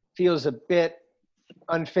 Feels a bit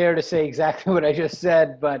unfair to say exactly what I just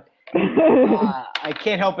said, but I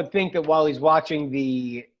can't help but think that while he's watching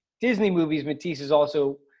the Disney movies, Matisse is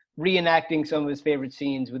also reenacting some of his favorite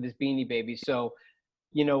scenes with his Beanie Baby. So,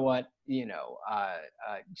 you know what?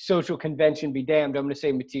 Social convention be damned. I'm going to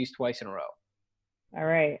say Matisse twice in a row. All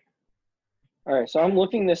right. So I'm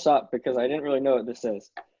looking this up because I didn't really know what this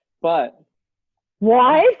is. But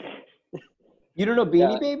what? You don't know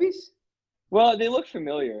Beanie Babies? Well, they look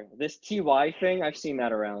familiar. This TY thing, I've seen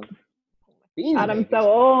that around. Beanie Adam's Babies.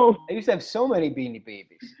 so old. I used to have so many Beanie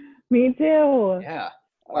Babies. Me too. Yeah.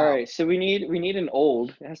 Wow. All right, so we need an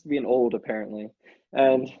old. It has to be an old, apparently.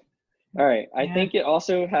 And all right, I think it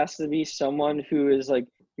also has to be someone who is like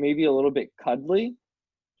maybe a little bit cuddly.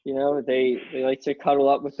 They like to cuddle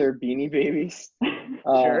up with their Beanie Babies.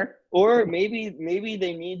 Sure. Or maybe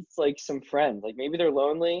they need like some friends. Like maybe they're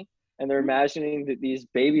lonely and they're imagining that these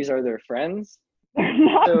babies are their friends. They're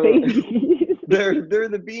not babies. They're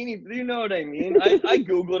the Beanie. You know what I mean? I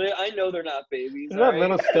Googled it. I know they're not babies. They're not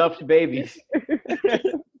little stuffed babies.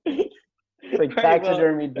 like Right, well,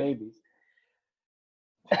 taxidermied babies.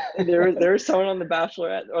 there was someone on The Bachelor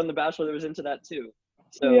that was into that too.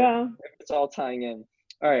 So Yeah. it's all tying in.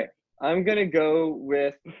 All right, I'm gonna go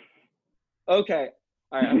with. Okay,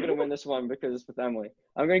 all right, I'm gonna win this one because it's with Emily.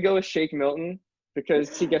 I'm gonna go with Shake Milton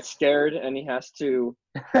because he gets scared and he has to.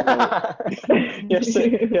 He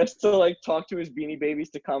has to like talk to his Beanie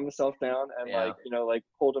Babies to calm himself down and Yeah. like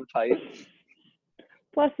hold him tight.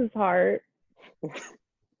 Bless his heart.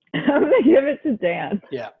 I'm gonna give it to Dan,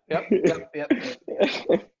 Yeah. Yep.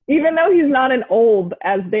 even though he's not an old,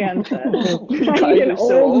 as Dan said. You Like guys an are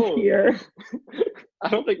so old old. here. I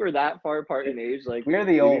don't think we're that far apart in age. Like We're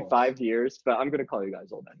the maybe olds. 5 years, but I'm gonna call you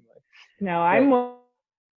guys old anyway. No, I'm.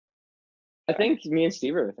 I think me and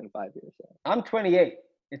Steve are within 5 years. So. I'm 28.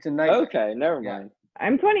 It's a nice. Okay, never mind.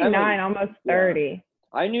 I'm 29, Emily, almost yeah. 30.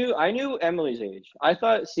 I knew Emily's age. I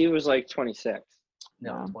thought Steve was like 26.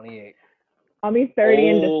 No, Wow. 28. I'll be 30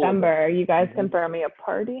 in Old. December. You guys Mhm. can throw me a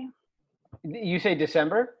party. You say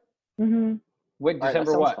December? Mm-hmm. What All right, that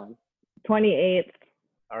December? sounds What? fun. 28th.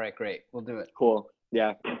 All right, great. We'll do it. Cool.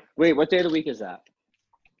 Yeah. Wait, what day of the week is that?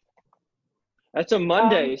 That's a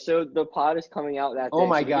Monday, so the pod is coming out that day. Oh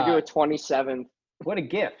my so we can do a God. 27th What a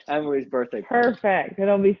gift. Emily's birthday party. Perfect.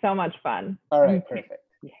 It'll be so much fun. All right, perfect.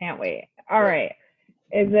 Can't wait. All right.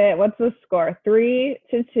 What's the score?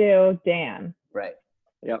 3-2, Dan. Right.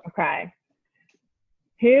 Okay.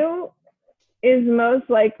 Who is most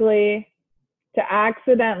likely to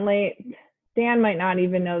accidentally, Dan might not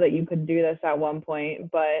even know that you could do this at one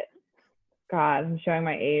point, but God, I'm showing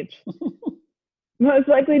my age. Most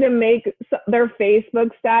likely to make their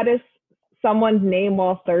Facebook status someone's name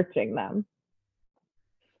while searching them.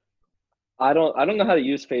 I don't know how to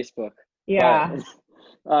use Facebook. Yeah.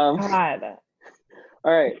 But, God.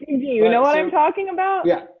 all right. Do you know what I'm talking about?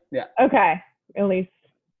 Yeah. Okay. At least.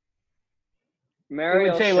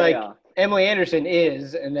 Mariel say, like, Shayok. Emily Anderson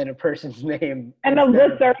is, and then a person's name. And the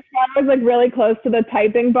instead of- search bar was like really close to the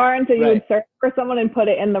typing bar, and so you would Right. search for someone and put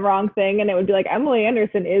it in the wrong thing, and it would be like Emily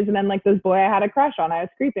Anderson is, and then like this boy I had a crush on, I was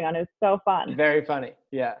creeping on. It was so fun. Very funny.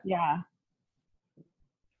 Yeah. Yeah.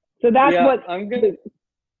 So that's Yeah, what. I'm gonna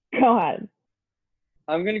Go ahead.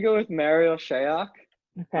 go with Mariel Shayok.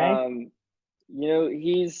 Okay.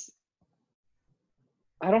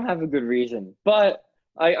 I don't have a good reason, but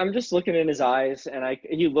I'm just looking in his eyes, and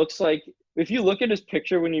he looks like, if you look at his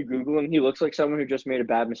picture when you Google him, he looks like someone who just made a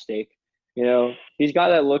bad mistake. He's got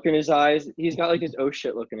that look in his eyes. He's got like his oh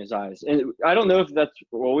shit look in his eyes, and I don't know if that's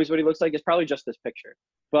always what he looks like. It's probably just this picture,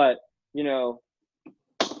 but that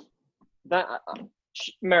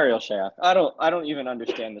Mariel Shayok. I don't even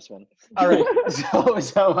understand this one. All right.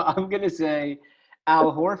 So I'm gonna say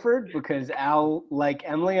Al Horford because Al, like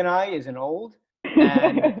Emily and I, is an old,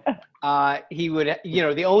 and he would,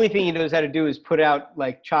 the only thing he knows how to do is put out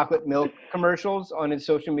like chocolate milk commercials on his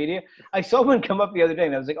social media. I saw one come up the other day,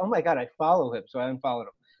 and I was like, oh my God, I follow him, so I unfollowed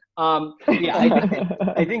him.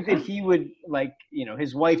 I think that he would, like,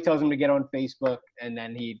 his wife tells him to get on Facebook, and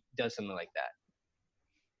then he does something like that.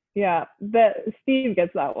 Yeah, Steve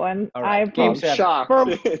gets that one. All right. I'm seven. shocked. For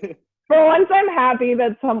once, I'm happy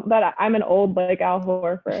that I'm an old like Al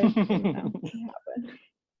Horford.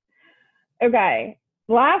 Okay,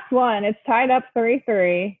 last one. It's tied up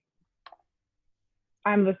 3-3.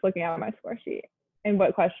 I'm just looking at my score sheet and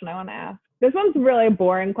what question I want to ask. This one's really a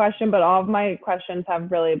boring question, but all of my questions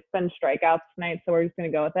have really been strikeouts tonight, so we're just gonna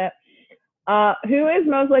go with it. Who is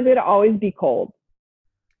most likely to always be cold?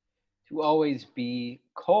 To always be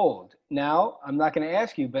cold. Now, I'm not going to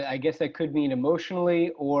ask you, but I guess that could mean emotionally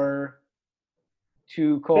or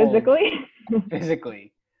too cold. Physically.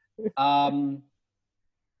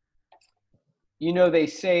 They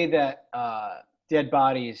say that dead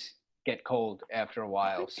bodies get cold after a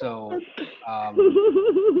while. So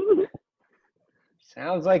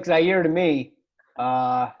sounds like Zaire to me.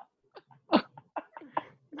 Oh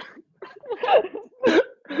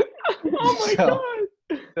my God.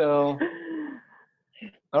 So,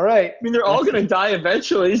 all right. I mean, they're all gonna die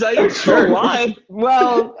eventually. Is that even still alive?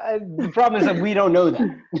 Well, the problem is that we don't know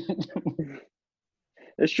that.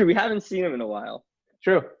 It's true. We haven't seen him in a while.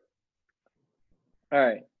 True. All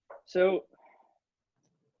right. So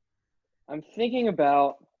I'm thinking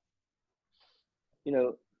about,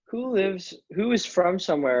 who is from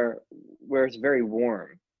somewhere where it's very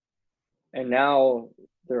warm, and now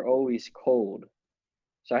they're always cold.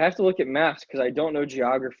 So I have to look at maps because I don't know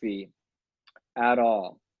geography at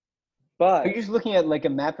all. But Are you just looking at like a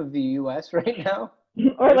map of the U.S. right now?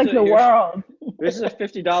 Or like the world? This is a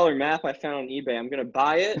 $50 map I found on eBay. I'm gonna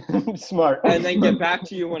buy it Smart. and then get back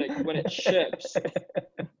to you when it ships.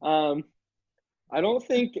 I don't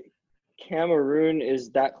think Cameroon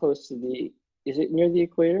is that close to the Is it near the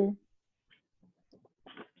equator?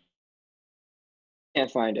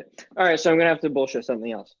 Can't find it. All right, so I'm gonna have to bullshit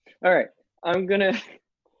something else. All right, I'm gonna.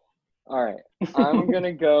 All right, I'm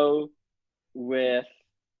gonna go with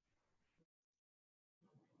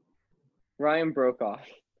Ryan Brokoff.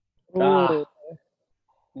 Ah,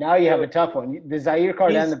 now you have a tough one. The Zaire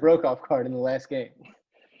card and the He's- Brokoff card in the last game.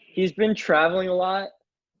 He's been traveling a lot,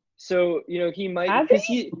 so he might Has because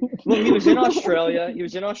he was in Australia. He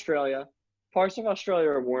was in Australia. Parts of Australia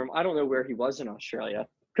are warm. I don't know where he was in Australia.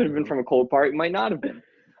 Could have been from a cold part. It might not have been.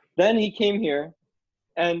 Then he came here,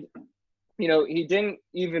 and he didn't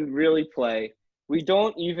even really play. We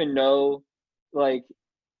don't even know like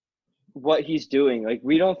what he's doing. Like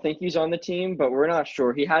we don't think he's on the team, but we're not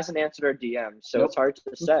sure. He hasn't answered our DMs, so Nope. it's hard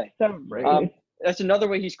to say. So Right. That's another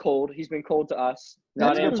way he's cold. He's been cold to us,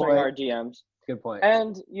 not That's a good answering point. our DMs. Good point.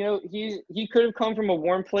 And he could have come from a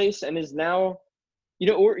warm place and is now,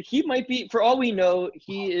 or he might be. For all we know,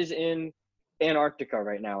 he is in Antarctica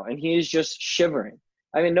right now, and he is just shivering.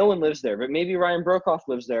 I mean, no one lives there, but maybe Ryan Brokoff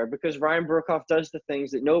lives there because Ryan Brokoff does the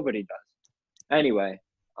things that nobody does. Anyway,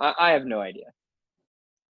 I have no idea.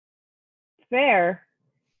 fair.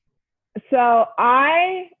 So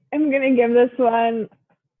I am going to give this one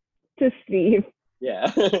to Steve.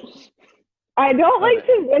 Yeah. I don't like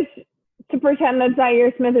to pretend that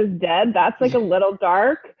Zaire Smith is dead. That's like a little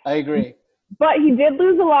dark. I agree. But he did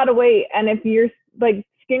lose a lot of weight. And if you're like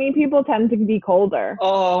skinny people tend to be colder.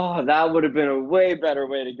 Oh, that would have been a way better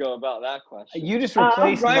way to go about that question. You just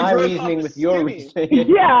replaced Ryan my Brokoff reasoning is with your skinny.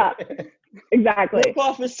 reasoning. Yeah, exactly.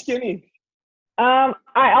 Brokoff is skinny. I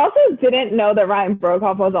also didn't know that Ryan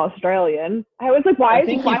Brokoff was Australian. I was like, why I is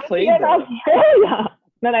think why he was played he in there. Australia?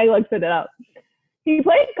 Then I looked it up. He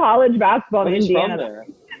played college basketball in He's Indiana. from there.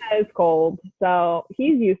 Indiana is cold, so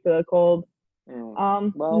he's used to the cold.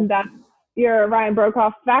 Well, That's your Ryan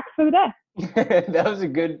Brokoff facts for the day. That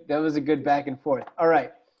was a good back and forth. All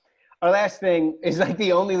right. Our last thing is like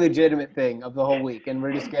the only legitimate thing of the whole week, and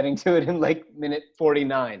we're just getting to it in like minute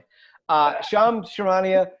 49. Shams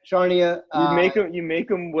Charania, you make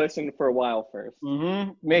him listen for a while first.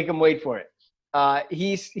 make him wait for it.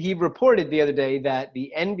 He reported the other day that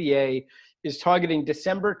the NBA is targeting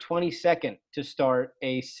December 22nd to start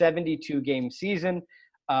a 72-game season.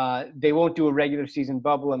 They won't do a regular season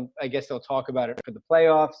bubble, and I guess they'll talk about it for the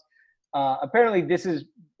playoffs. Apparently, this is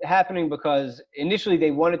happening because initially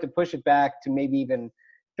they wanted to push it back to maybe even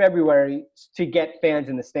February to get fans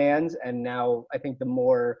in the stands, and now I think the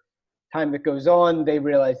more time that goes on, they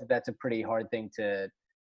realize that that's a pretty hard thing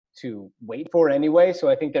to wait for anyway. So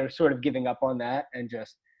I think they're sort of giving up on that and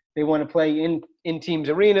just they want to play in teams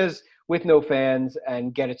arenas with no fans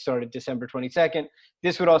and get it started December 22nd.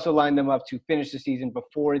 This would also line them up to finish the season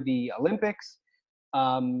before the Olympics.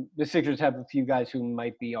 The Sixers have a few guys who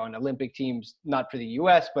might be on Olympic teams, not for the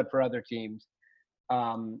U.S., but for other teams.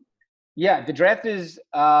 The draft is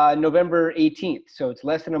November 18th, so it's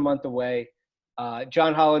less than a month away.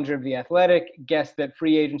 John Hollinger of The Athletic guessed that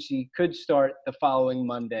free agency could start the following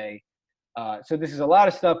Monday. So this is a lot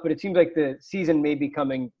of stuff, but it seems like the season may be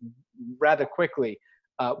coming rather quickly.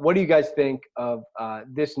 What do you guys think of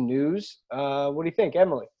this news? What do you think,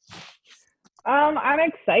 Emily? I'm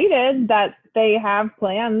excited that they have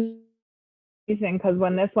plans because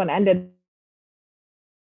when this one ended,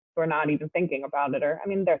 we're not even thinking about it, or I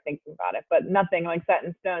mean, they're thinking about it, but nothing like set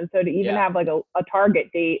in stone. So to even have like a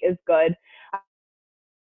target date is good.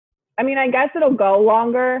 I mean, I guess it'll go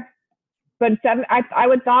longer, but I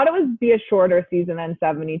would thought it would be a shorter season than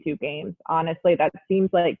 72 games. Honestly, that seems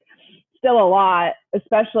like still a lot,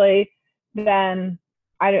 especially then.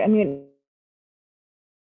 I mean,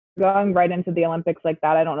 going right into the Olympics like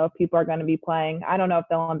that, I don't know if people are going to be playing. I don't know if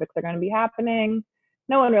the Olympics are going to be happening.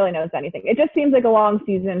 No one really knows anything. It just seems like a long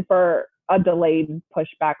season for a delayed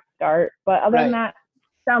pushback start. But other than that,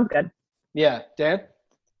 sounds good. Yeah, Dan?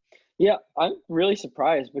 Yeah, I'm really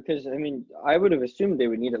surprised because, I mean, I would have assumed they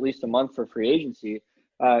would need at least a month for free agency.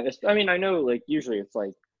 I mean, I know, like, usually it's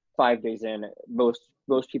like 5 days in, most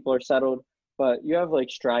people are settled, but you have, like,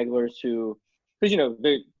 stragglers who, because,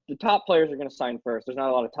 the top players are going to sign first. There's not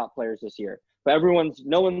a lot of top players this year, but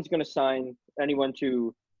no one's going to sign anyone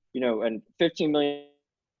to, and 15 million,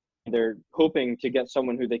 they're hoping to get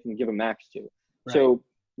someone who they can give a max to. Right. So,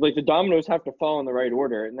 like, the dominoes have to fall in the right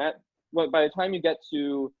order, and by the time you get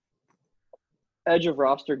to edge of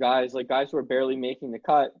roster guys, like guys who are barely making the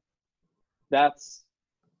cut, that's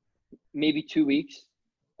maybe 2 weeks.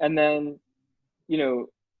 And then,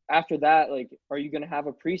 after that, like, are you going to have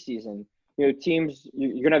a preseason? Teams,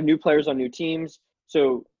 you're going to have new players on new teams.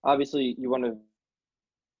 So obviously you want to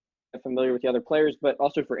get familiar with the other players, but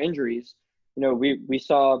also for injuries, we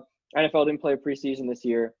saw NFL didn't play a preseason this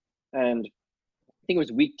year, and I think it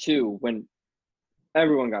was week 2 when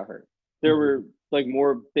everyone got hurt. There were like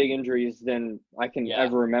more big injuries than I can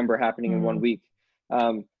ever remember happening in 1 week.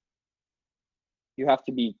 You have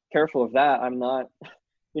to be careful of that. I'm not,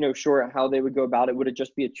 sure how they would go about it. Would it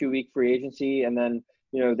just be a 2-week free agency and then,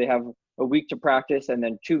 they have a week to practice and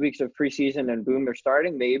then 2 weeks of preseason and boom, they're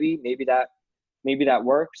starting? Maybe that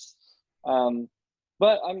works.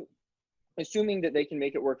 But I'm assuming that they can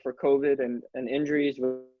make it work for COVID and injuries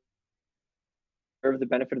with the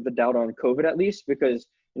benefit of the doubt on COVID at least, because,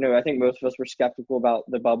 I think most of us were skeptical about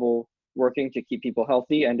the bubble working to keep people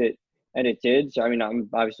healthy, and it did. So, I mean, I'm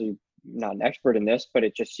obviously not an expert in this, but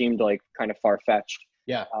it just seemed like kind of far-fetched.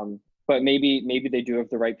 Yeah. But maybe they do have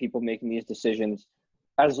the right people making these decisions.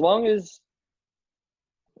 As long as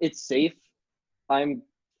it's safe, I'm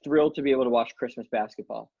thrilled to be able to watch Christmas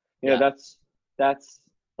basketball. That's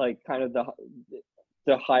like kind of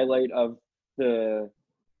the highlight of the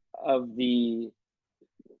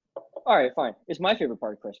all right, fine. It's my favorite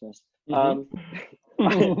part of Christmas.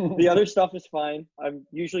 The other stuff is fine. I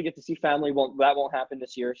usually get to see family. That won't happen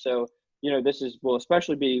this year. So, this will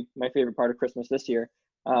especially be my favorite part of Christmas this year.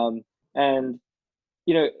 And,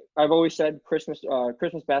 I've always said Christmas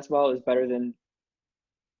basketball is better than,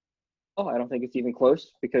 I don't think it's even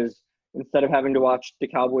close, because instead of having to watch the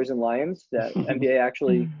Cowboys and Lions, the NBA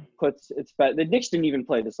actually puts its best. The Knicks didn't even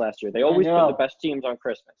play this last year. They always put the best teams on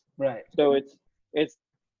Christmas. Right. So it's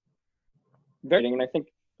very, and I think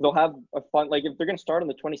they'll have a fun, like if they're going to start on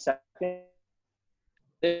the 22nd,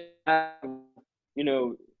 they have,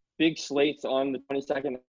 big slates on the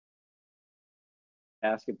 22nd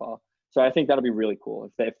basketball. So I think that'll be really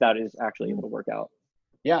cool if that is actually able to work out.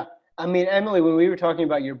 Yeah. I mean, Emily, when we were talking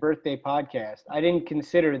about your birthday podcast, I didn't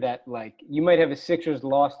consider that, like, you might have a Sixers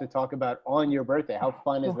loss to talk about on your birthday. How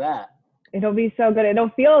fun is that? It'll be so good. It'll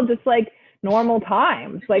feel just like normal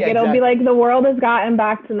times. Like, it'll be like the world has gotten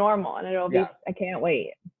back to normal, and it'll be, I can't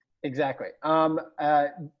wait. Exactly.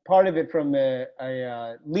 Part of it from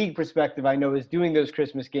a league perspective, I know, is doing those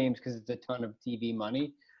Christmas games because it's a ton of TV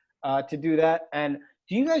money to do that. And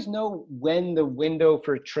do you guys know when the window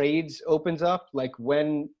for trades opens up? Like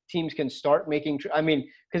when teams can start making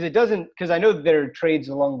because I know there are trades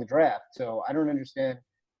along the draft, so I don't understand.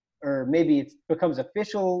 Or maybe it becomes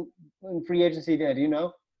official in free agency. Do you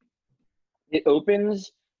know? It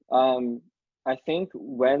opens, I think,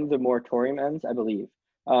 when the moratorium ends, I believe.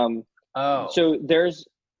 So there's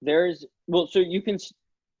so you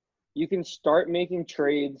can start making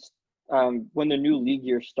trades when the new league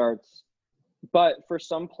year starts, but for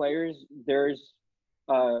some players there's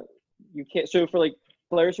you can't. So for like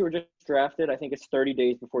players who were just drafted, I think it's 30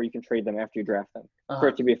 days before you can trade them after you draft them for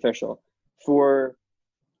it to be official. For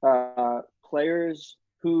players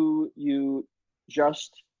who you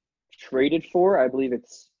just traded for, I believe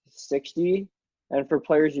it's 60, and for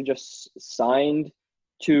players you just signed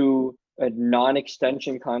to a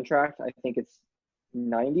non-extension contract, I think it's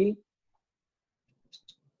 90.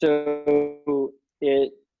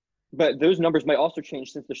 But those numbers might also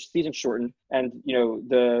change since the season shortened, and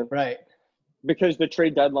because the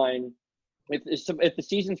trade deadline, if the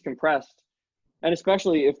season's compressed, and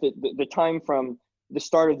especially if the time from the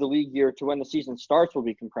start of the league year to when the season starts will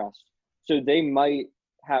be compressed, so they might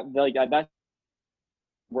have that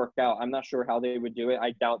work out. I'm not sure how they would do it.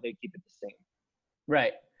 I doubt they keep it the same.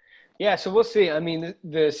 Right. Yeah, so we'll see. I mean,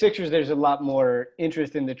 the Sixers, there's a lot more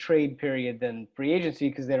interest in the trade period than free agency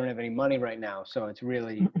because they don't have any money right now. So it's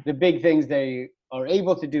really the big things they are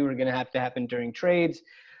able to do are going to have to happen during trades.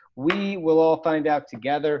 We will all find out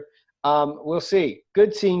together. We'll see.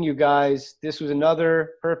 Good seeing you guys. This was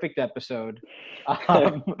another perfect episode.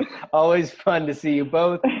 Always fun to see you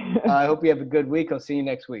both. I hope you have a good week. I'll see you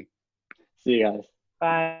next week. See you guys.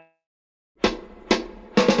 Bye.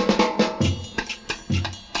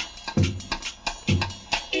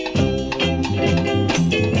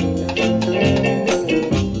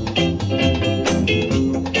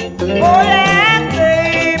 Oh yeah,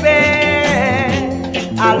 baby,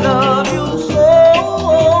 I love you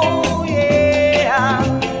so, yeah.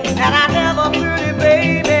 And I never, pretty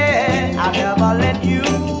baby, I never let you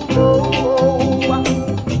go.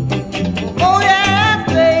 Oh yeah,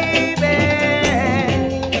 baby,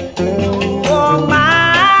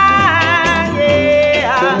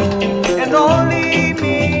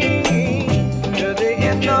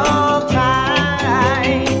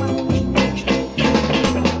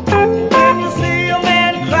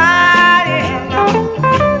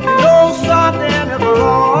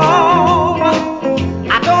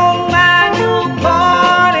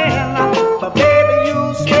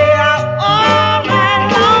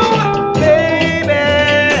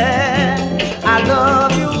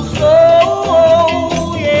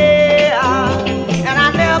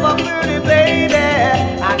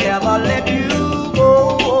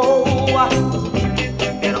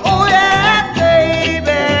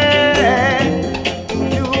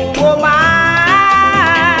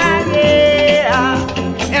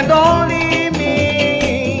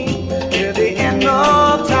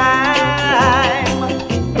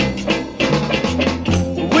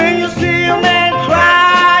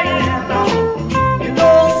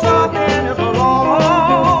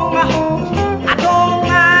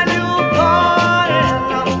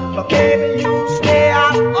 baby, you stay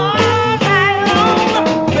out all night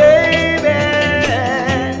long. Baby,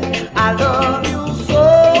 I love you so,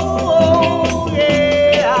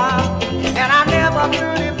 yeah. And I never,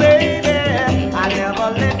 pretty baby, I never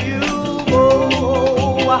let you go.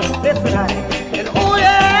 Listen, honey.